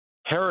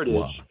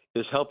 Heritage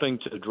is helping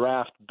to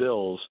draft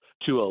bills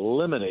to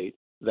eliminate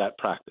that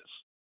practice.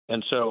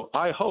 And so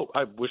I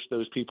wish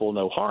those people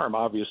no harm,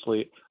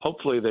 obviously.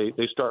 Hopefully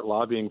they start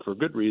lobbying for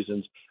good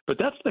reasons. But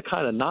that's the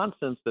kind of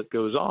nonsense that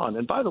goes on.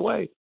 And by the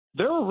way,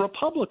 there are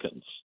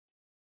Republicans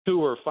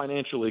who are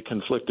financially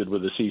conflicted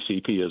with the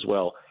CCP as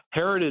well.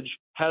 Heritage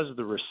has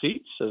the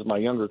receipts, as my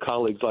younger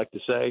colleagues like to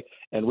say,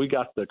 and we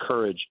got the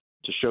courage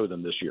to show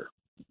them this year.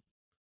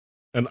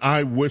 And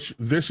I wish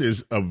this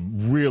is a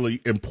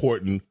really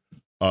important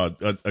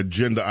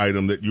agenda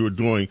item that you're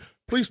doing.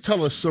 Please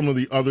tell us some of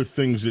the other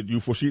things that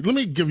you foresee. Let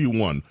me give you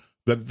one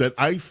that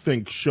I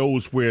think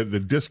shows where the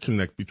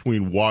disconnect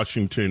between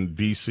Washington,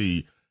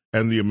 D.C.,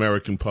 and the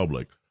American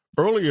public.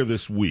 Earlier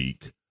this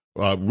week,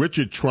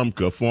 Richard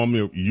Trumka,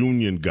 former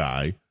union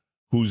guy,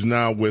 who's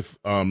now with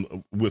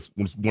one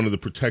of the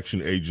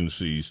protection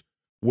agencies,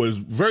 was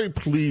very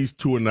pleased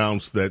to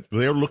announce that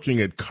they're looking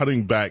at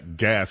cutting back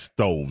gas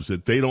stoves.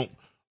 That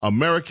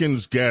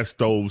Americans' gas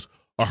stoves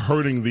are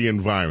hurting the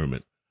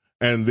environment,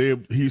 and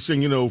he's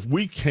saying, if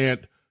we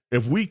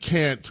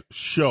can't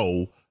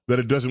show that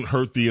it doesn't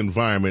hurt the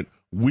environment,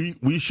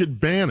 we should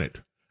ban it.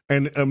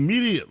 And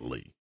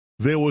immediately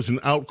there was an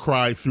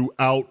outcry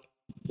throughout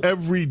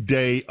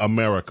everyday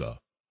America.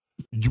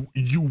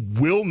 You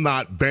will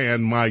not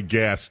ban my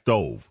gas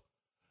stove.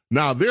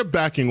 Now, they're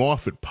backing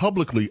off it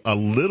publicly a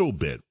little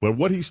bit, but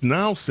what he's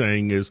now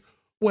saying is,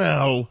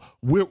 well,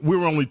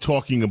 we're only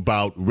talking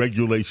about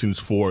regulations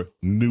for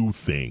new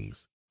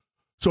things.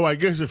 So I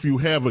guess if you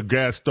have a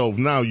gas stove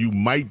now, you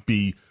might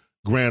be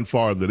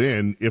grandfathered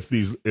in if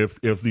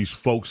these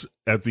folks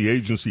at the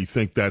agency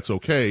think that's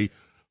okay,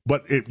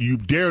 but you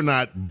dare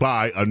not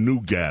buy a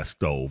new gas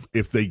stove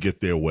if they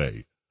get their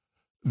way.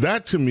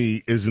 That, to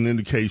me, is an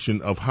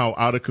indication of how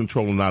out of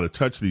control and out of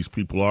touch these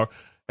people are.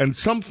 And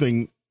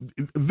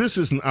this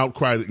is an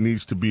outcry that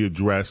needs to be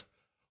addressed.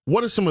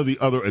 What are some of the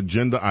other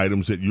agenda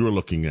items that you're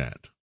looking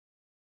at?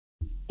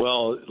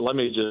 Well, let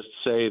me just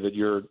say that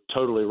you're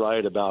totally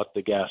right about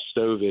the gas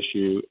stove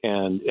issue,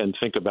 and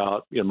think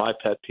about my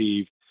pet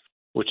peeve,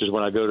 which is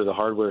when I go to the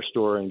hardware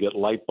store and get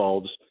light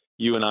bulbs.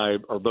 You and I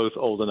are both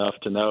old enough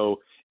to know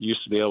you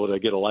used to be able to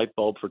get a light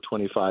bulb for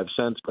 25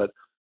 cents, but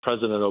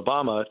President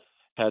Obama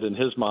had in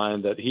his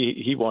mind that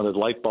he wanted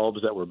light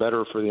bulbs that were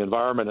better for the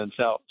environment, and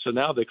so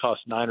now they cost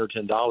 $9 or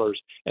 $10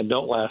 and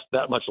don't last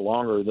that much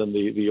longer than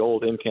the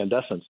old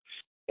incandescents.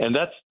 And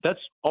that's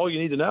all you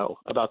need to know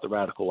about the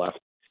radical left.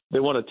 They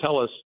want to tell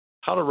us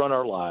how to run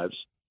our lives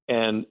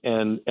and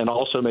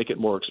also make it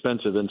more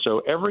expensive. And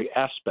so every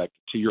aspect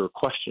to your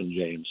question,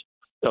 James,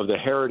 of the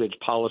Heritage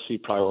policy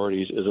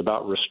priorities is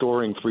about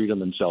restoring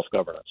freedom and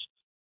self-governance.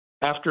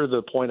 After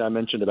the point I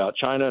mentioned about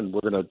China, and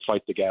we're going to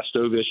fight the gas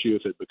stove issue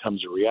if it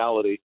becomes a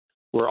reality,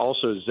 we're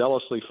also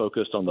zealously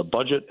focused on the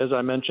budget, as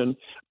I mentioned,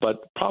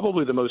 but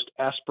probably the most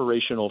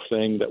aspirational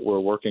thing that we're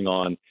working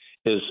on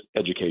is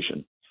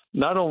education.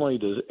 Not only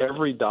does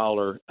every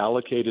dollar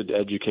allocated to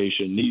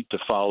education need to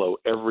follow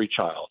every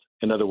child,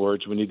 in other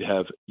words, we need to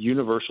have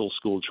universal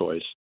school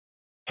choice,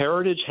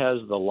 Heritage has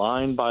the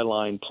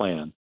line-by-line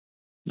plan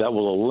that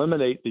will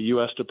eliminate the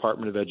U.S.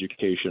 Department of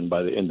Education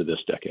by the end of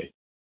this decade.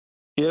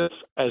 If,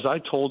 as I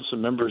told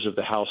some members of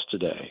the House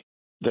today,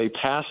 they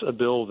pass a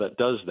bill that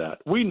does that,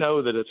 we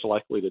know that it's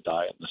likely to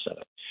die in the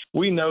Senate.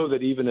 We know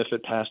that even if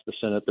it passed the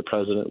Senate, the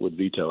president would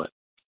veto it.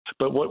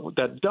 But what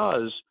that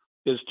does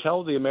is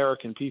tell the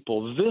American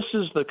people, this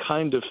is the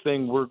kind of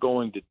thing we're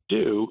going to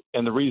do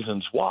and the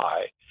reasons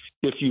why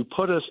if you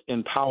put us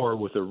in power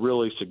with a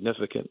really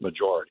significant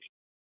majority.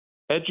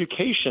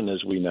 Education,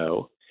 as we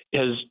know,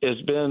 has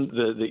been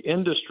the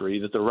industry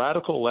that the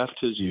radical left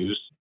has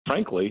used,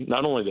 frankly,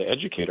 not only to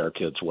educate our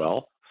kids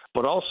well,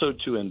 but also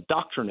to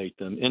indoctrinate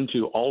them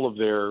into all of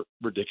their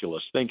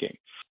ridiculous thinking.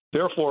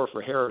 Therefore,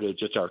 for Heritage,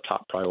 it's our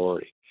top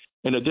priority.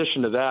 In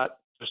addition to that,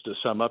 just to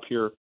sum up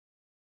here,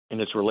 and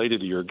it's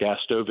related to your gas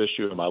stove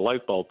issue and my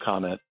light bulb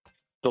comment,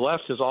 the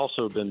left has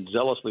also been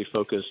zealously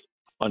focused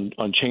on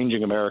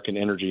changing American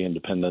energy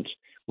independence.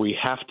 We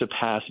have to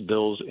pass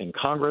bills in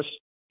Congress,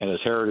 and as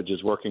Heritage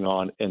is working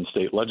on in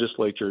state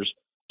legislatures,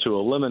 to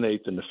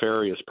eliminate the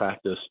nefarious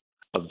practice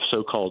of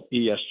so-called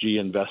ESG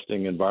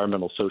investing,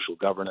 environmental social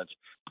governance,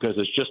 because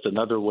it's just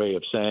another way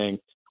of saying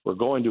We're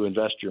going to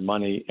invest your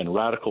money in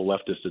radical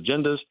leftist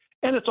agendas,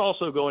 and it's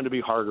also going to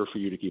be harder for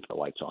you to keep the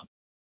lights on.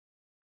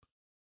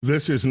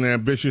 This is an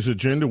ambitious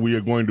agenda. We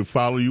are going to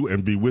follow you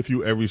and be with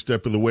you every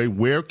step of the way.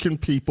 Where can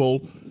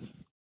people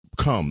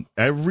come?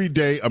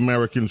 Everyday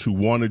Americans who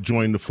want to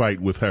join the fight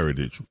with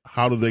Heritage,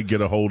 how do they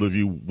get a hold of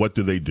you? What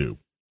do they do?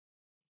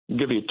 I'll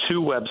give you two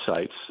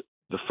websites.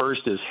 The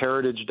first is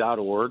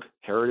heritage.org,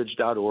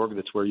 heritage.org.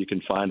 That's where you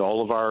can find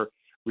all of our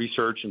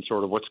research and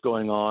sort of what's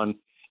going on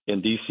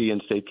in D.C.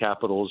 and state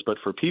capitals. But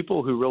for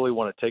people who really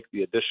want to take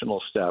the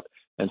additional step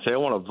and say, I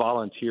want to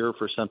volunteer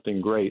for something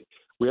great,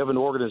 we have an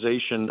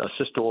organization, a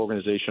sister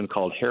organization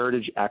called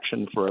Heritage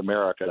Action for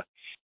America,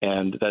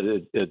 and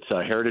it's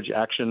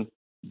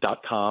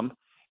heritageaction.com.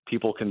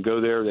 People can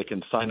go there. They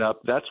can sign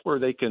up. That's where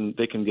they can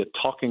get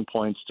talking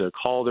points to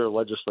call their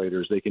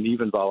legislators. They can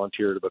even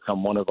volunteer to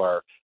become one of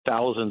our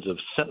thousands of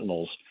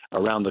sentinels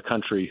around the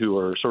country who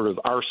are sort of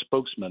our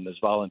spokesmen as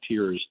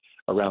volunteers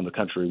around the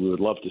country. We would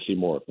love to see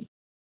more of them.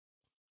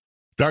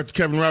 Dr.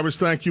 Kevin Roberts,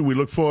 thank you. We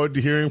look forward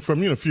to hearing from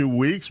you in a few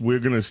weeks. We're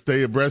going to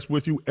stay abreast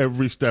with you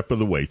every step of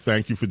the way.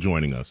 Thank you for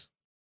joining us.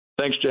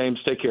 Thanks, James.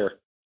 Take care.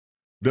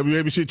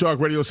 WABC Talk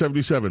Radio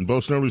 77, Bo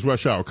Snerdley's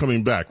Rush Hour,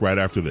 coming back right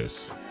after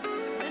this.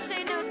 This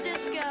ain't no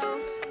disco.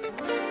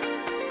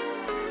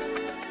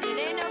 It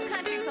ain't no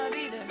country club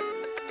either.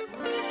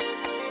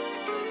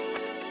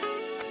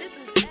 This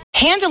is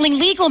Handling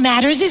legal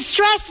matters is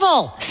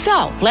stressful.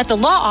 So, let the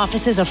law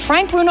offices of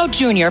Frank Bruno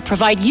Jr.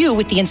 provide you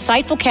with the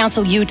insightful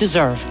counsel you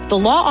deserve. The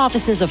law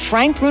offices of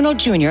Frank Bruno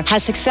Jr.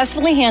 has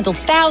successfully handled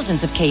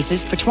thousands of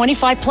cases for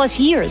 25 plus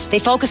years. They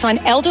focus on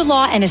elder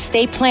law and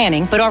estate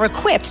planning, but are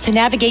equipped to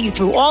navigate you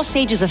through all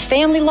stages of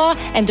family law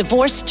and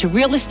divorce to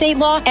real estate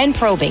law and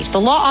probate. The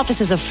law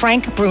offices of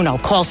Frank Bruno.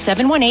 Call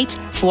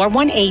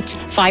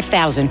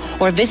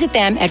 718-418-5000 or visit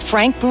them at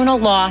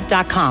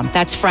frankbrunolaw.com.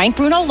 That's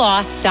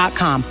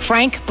frankbrunolaw.com.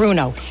 Frank Bruno.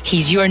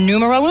 He's your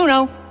numero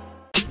uno.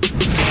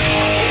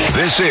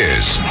 This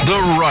is The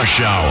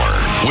Rush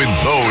Hour with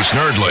Bo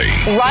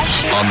Snerdley.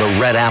 Rush on the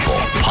Red Apple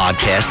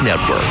Podcast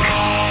Network.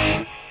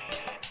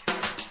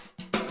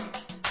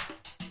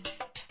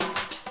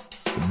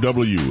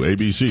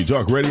 WABC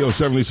Talk Radio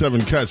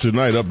 77 Cats at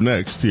Night up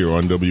next here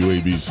on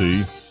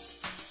WABC.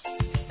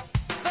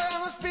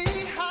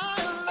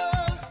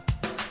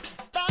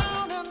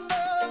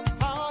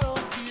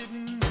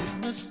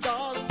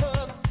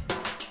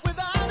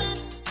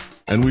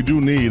 And we do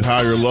need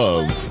higher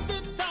love.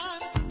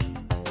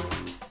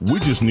 We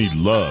just need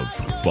love,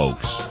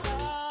 folks.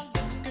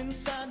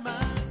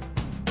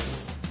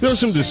 There are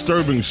some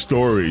disturbing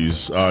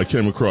stories I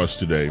came across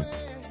today.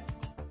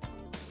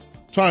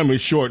 Time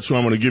is short, so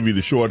I'm going to give you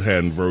the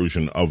shorthand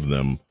version of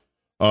them.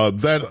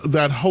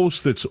 That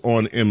host that's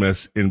on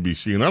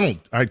MSNBC, and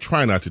I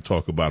try not to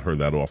talk about her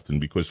that often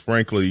because,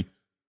 frankly,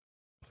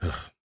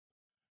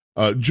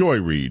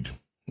 Joy Reid,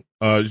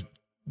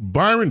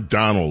 Byron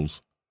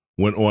Donalds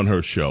went on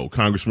her show,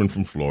 congressman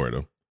from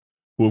Florida,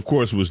 who, of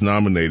course, was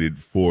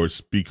nominated for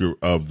Speaker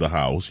of the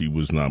House. He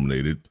was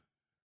nominated.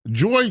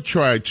 Joy Reid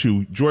tried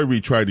to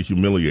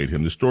humiliate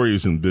him. The story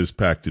is in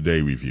BizPac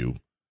Today Review,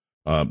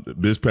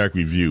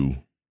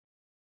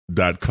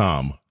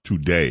 BizPacReview.com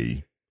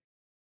today.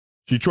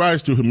 She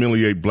tries to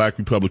humiliate Black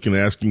Republican,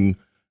 asking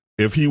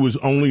if he was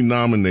only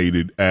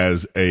nominated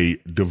as a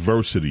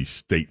diversity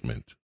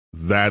statement.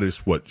 That is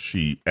what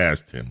she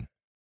asked him.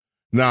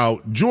 Now,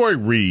 Joy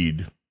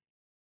Reid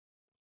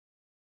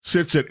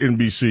sits at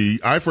NBC.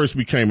 I first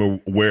became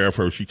aware of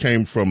her. She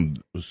came from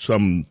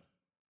some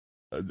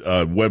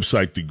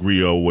website,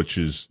 Degrio, which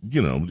is,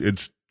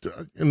 it's,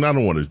 and I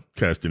don't want to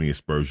cast any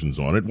aspersions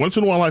on it. Once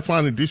in a while, I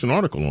find a decent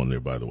article on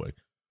there, by the way.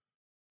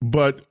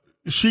 But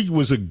she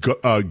was a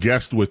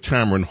guest with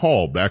Tamron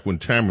Hall back when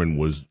Tamron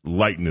was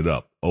lighting it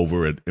up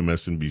over at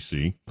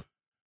MSNBC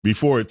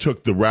before it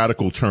took the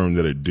radical turn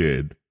that it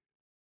did.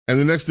 And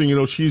the next thing you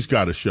know, she's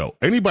got a show.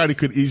 Anybody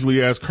could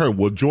easily ask her,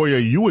 well, Joy, are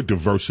you a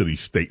diversity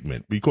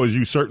statement? Because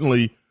you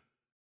certainly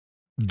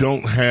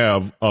don't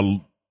have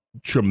a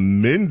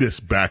tremendous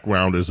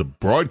background as a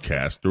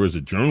broadcaster, as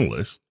a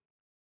journalist.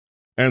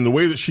 And the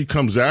way that she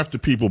comes after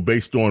people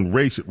based on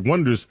race, it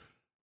wonders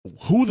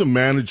who the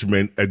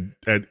management at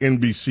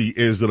NBC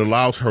is that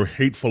allows her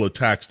hateful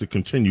attacks to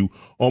continue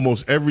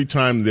almost every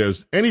time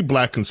there's any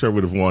Black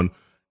conservative one.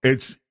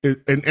 And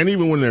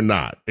even when they're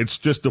not, it's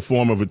just a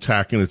form of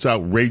attack, and it's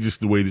outrageous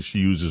the way that she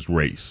uses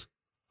race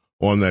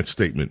on that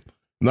statement.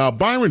 Now,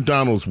 Byron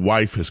Donalds'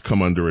 wife has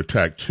come under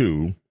attack,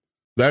 too.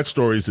 That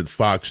story is at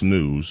Fox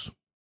News.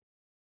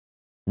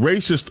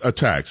 Racist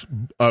attacks.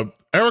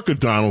 Erica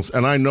Donalds,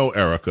 and I know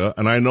Erica,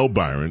 and I know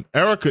Byron.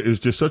 Erica is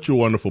just such a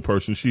wonderful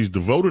person. She's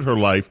devoted her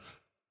life,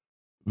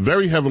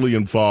 very heavily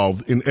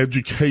involved in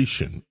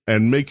education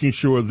and making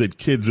sure that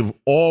kids of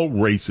all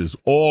races,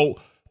 all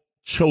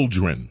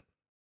children,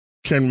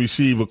 can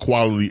receive a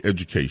quality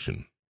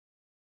education.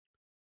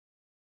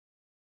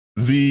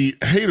 The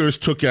haters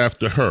took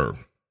after her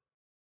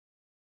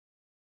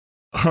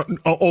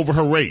over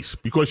her race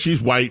because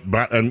she's white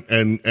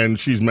and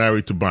she's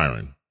married to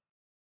Byron.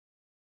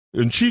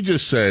 And she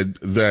just said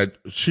that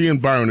she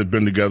and Byron have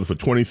been together for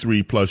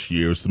 23 plus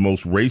years. The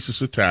most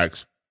racist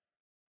attacks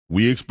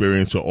we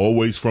experience are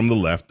always from the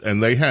left,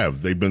 and they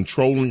have. They've been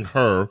trolling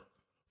her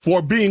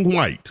for being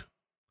white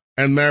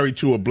and married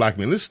to a black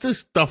man. It's this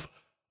stuff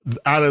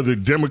out of the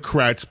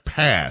Democrats'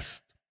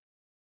 past,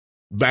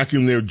 back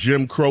in their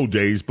Jim Crow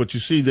days, but you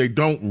see, they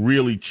don't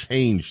really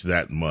change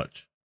that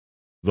much,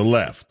 the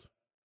left.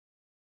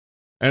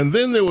 And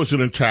then there was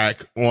an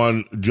attack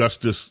on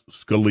Justice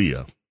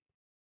Scalia,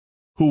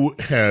 who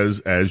has,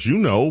 as you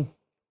know,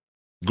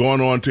 gone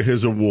on to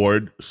his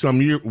reward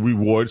some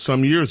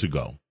years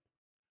ago.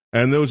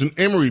 And there was an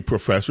Emory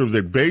professor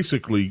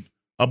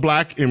a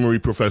black Emory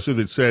professor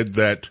that said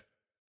that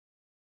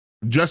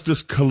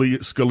Justice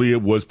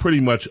Scalia was pretty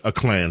much a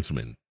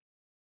Klansman.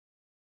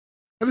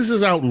 And this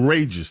is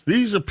outrageous.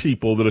 These are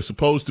people that are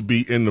supposed to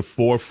be in the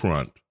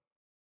forefront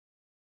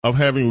of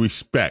having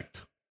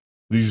respect.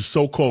 These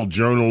so-called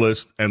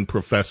journalists and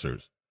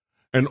professors.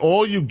 And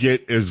all you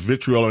get is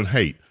vitriol and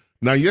hate.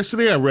 Now,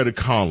 yesterday I read a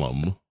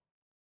column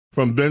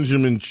from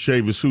Benjamin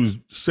Chavis who's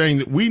saying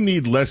that we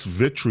need less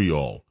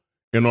vitriol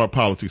in our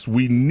politics.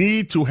 We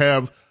need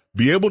to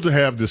be able to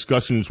have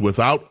discussions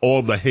without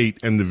all the hate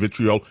and the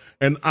vitriol.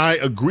 And I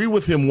agree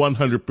with him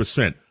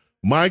 100%.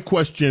 My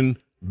question,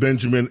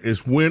 Benjamin,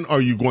 is when are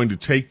you going to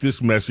take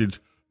this message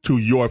to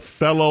your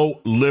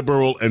fellow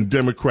liberal and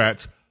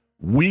Democrats?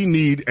 We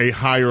need a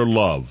higher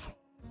love.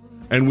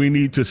 And we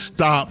need to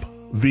stop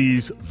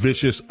these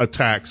vicious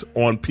attacks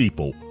on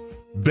people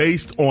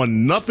based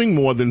on nothing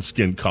more than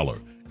skin color.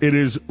 It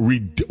is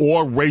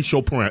or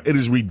racial parameter. It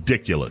is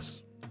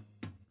ridiculous.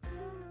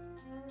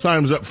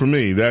 Time's up for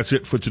me. That's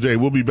it for today.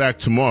 We'll be back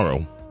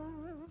tomorrow.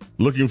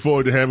 Looking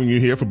forward to having you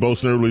here for Bo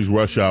Snerdley's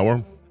Rush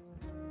Hour.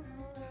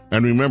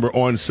 And remember,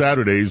 on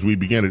Saturdays, we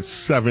begin at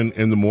 7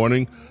 in the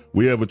morning.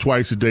 We have a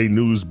twice-a-day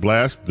news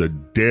blast,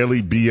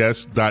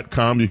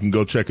 thedailybs.com. You can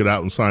go check it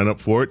out and sign up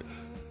for it.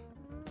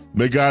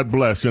 May God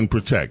bless and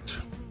protect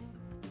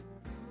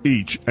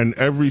each and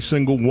every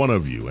single one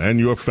of you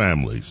and your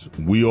families.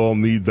 We all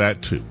need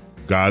that too.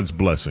 God's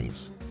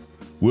blessings.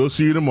 We'll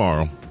see you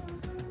tomorrow.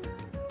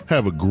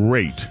 Have a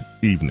great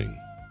evening.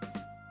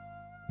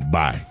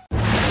 Bye.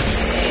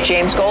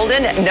 James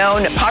Golden,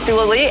 known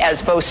popularly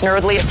as Bo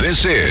Snerdley.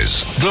 This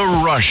is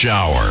The Rush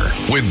Hour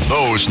with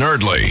Bo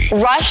Snerdley.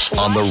 Rush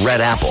on the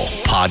Red Apple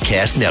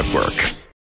Podcast Network.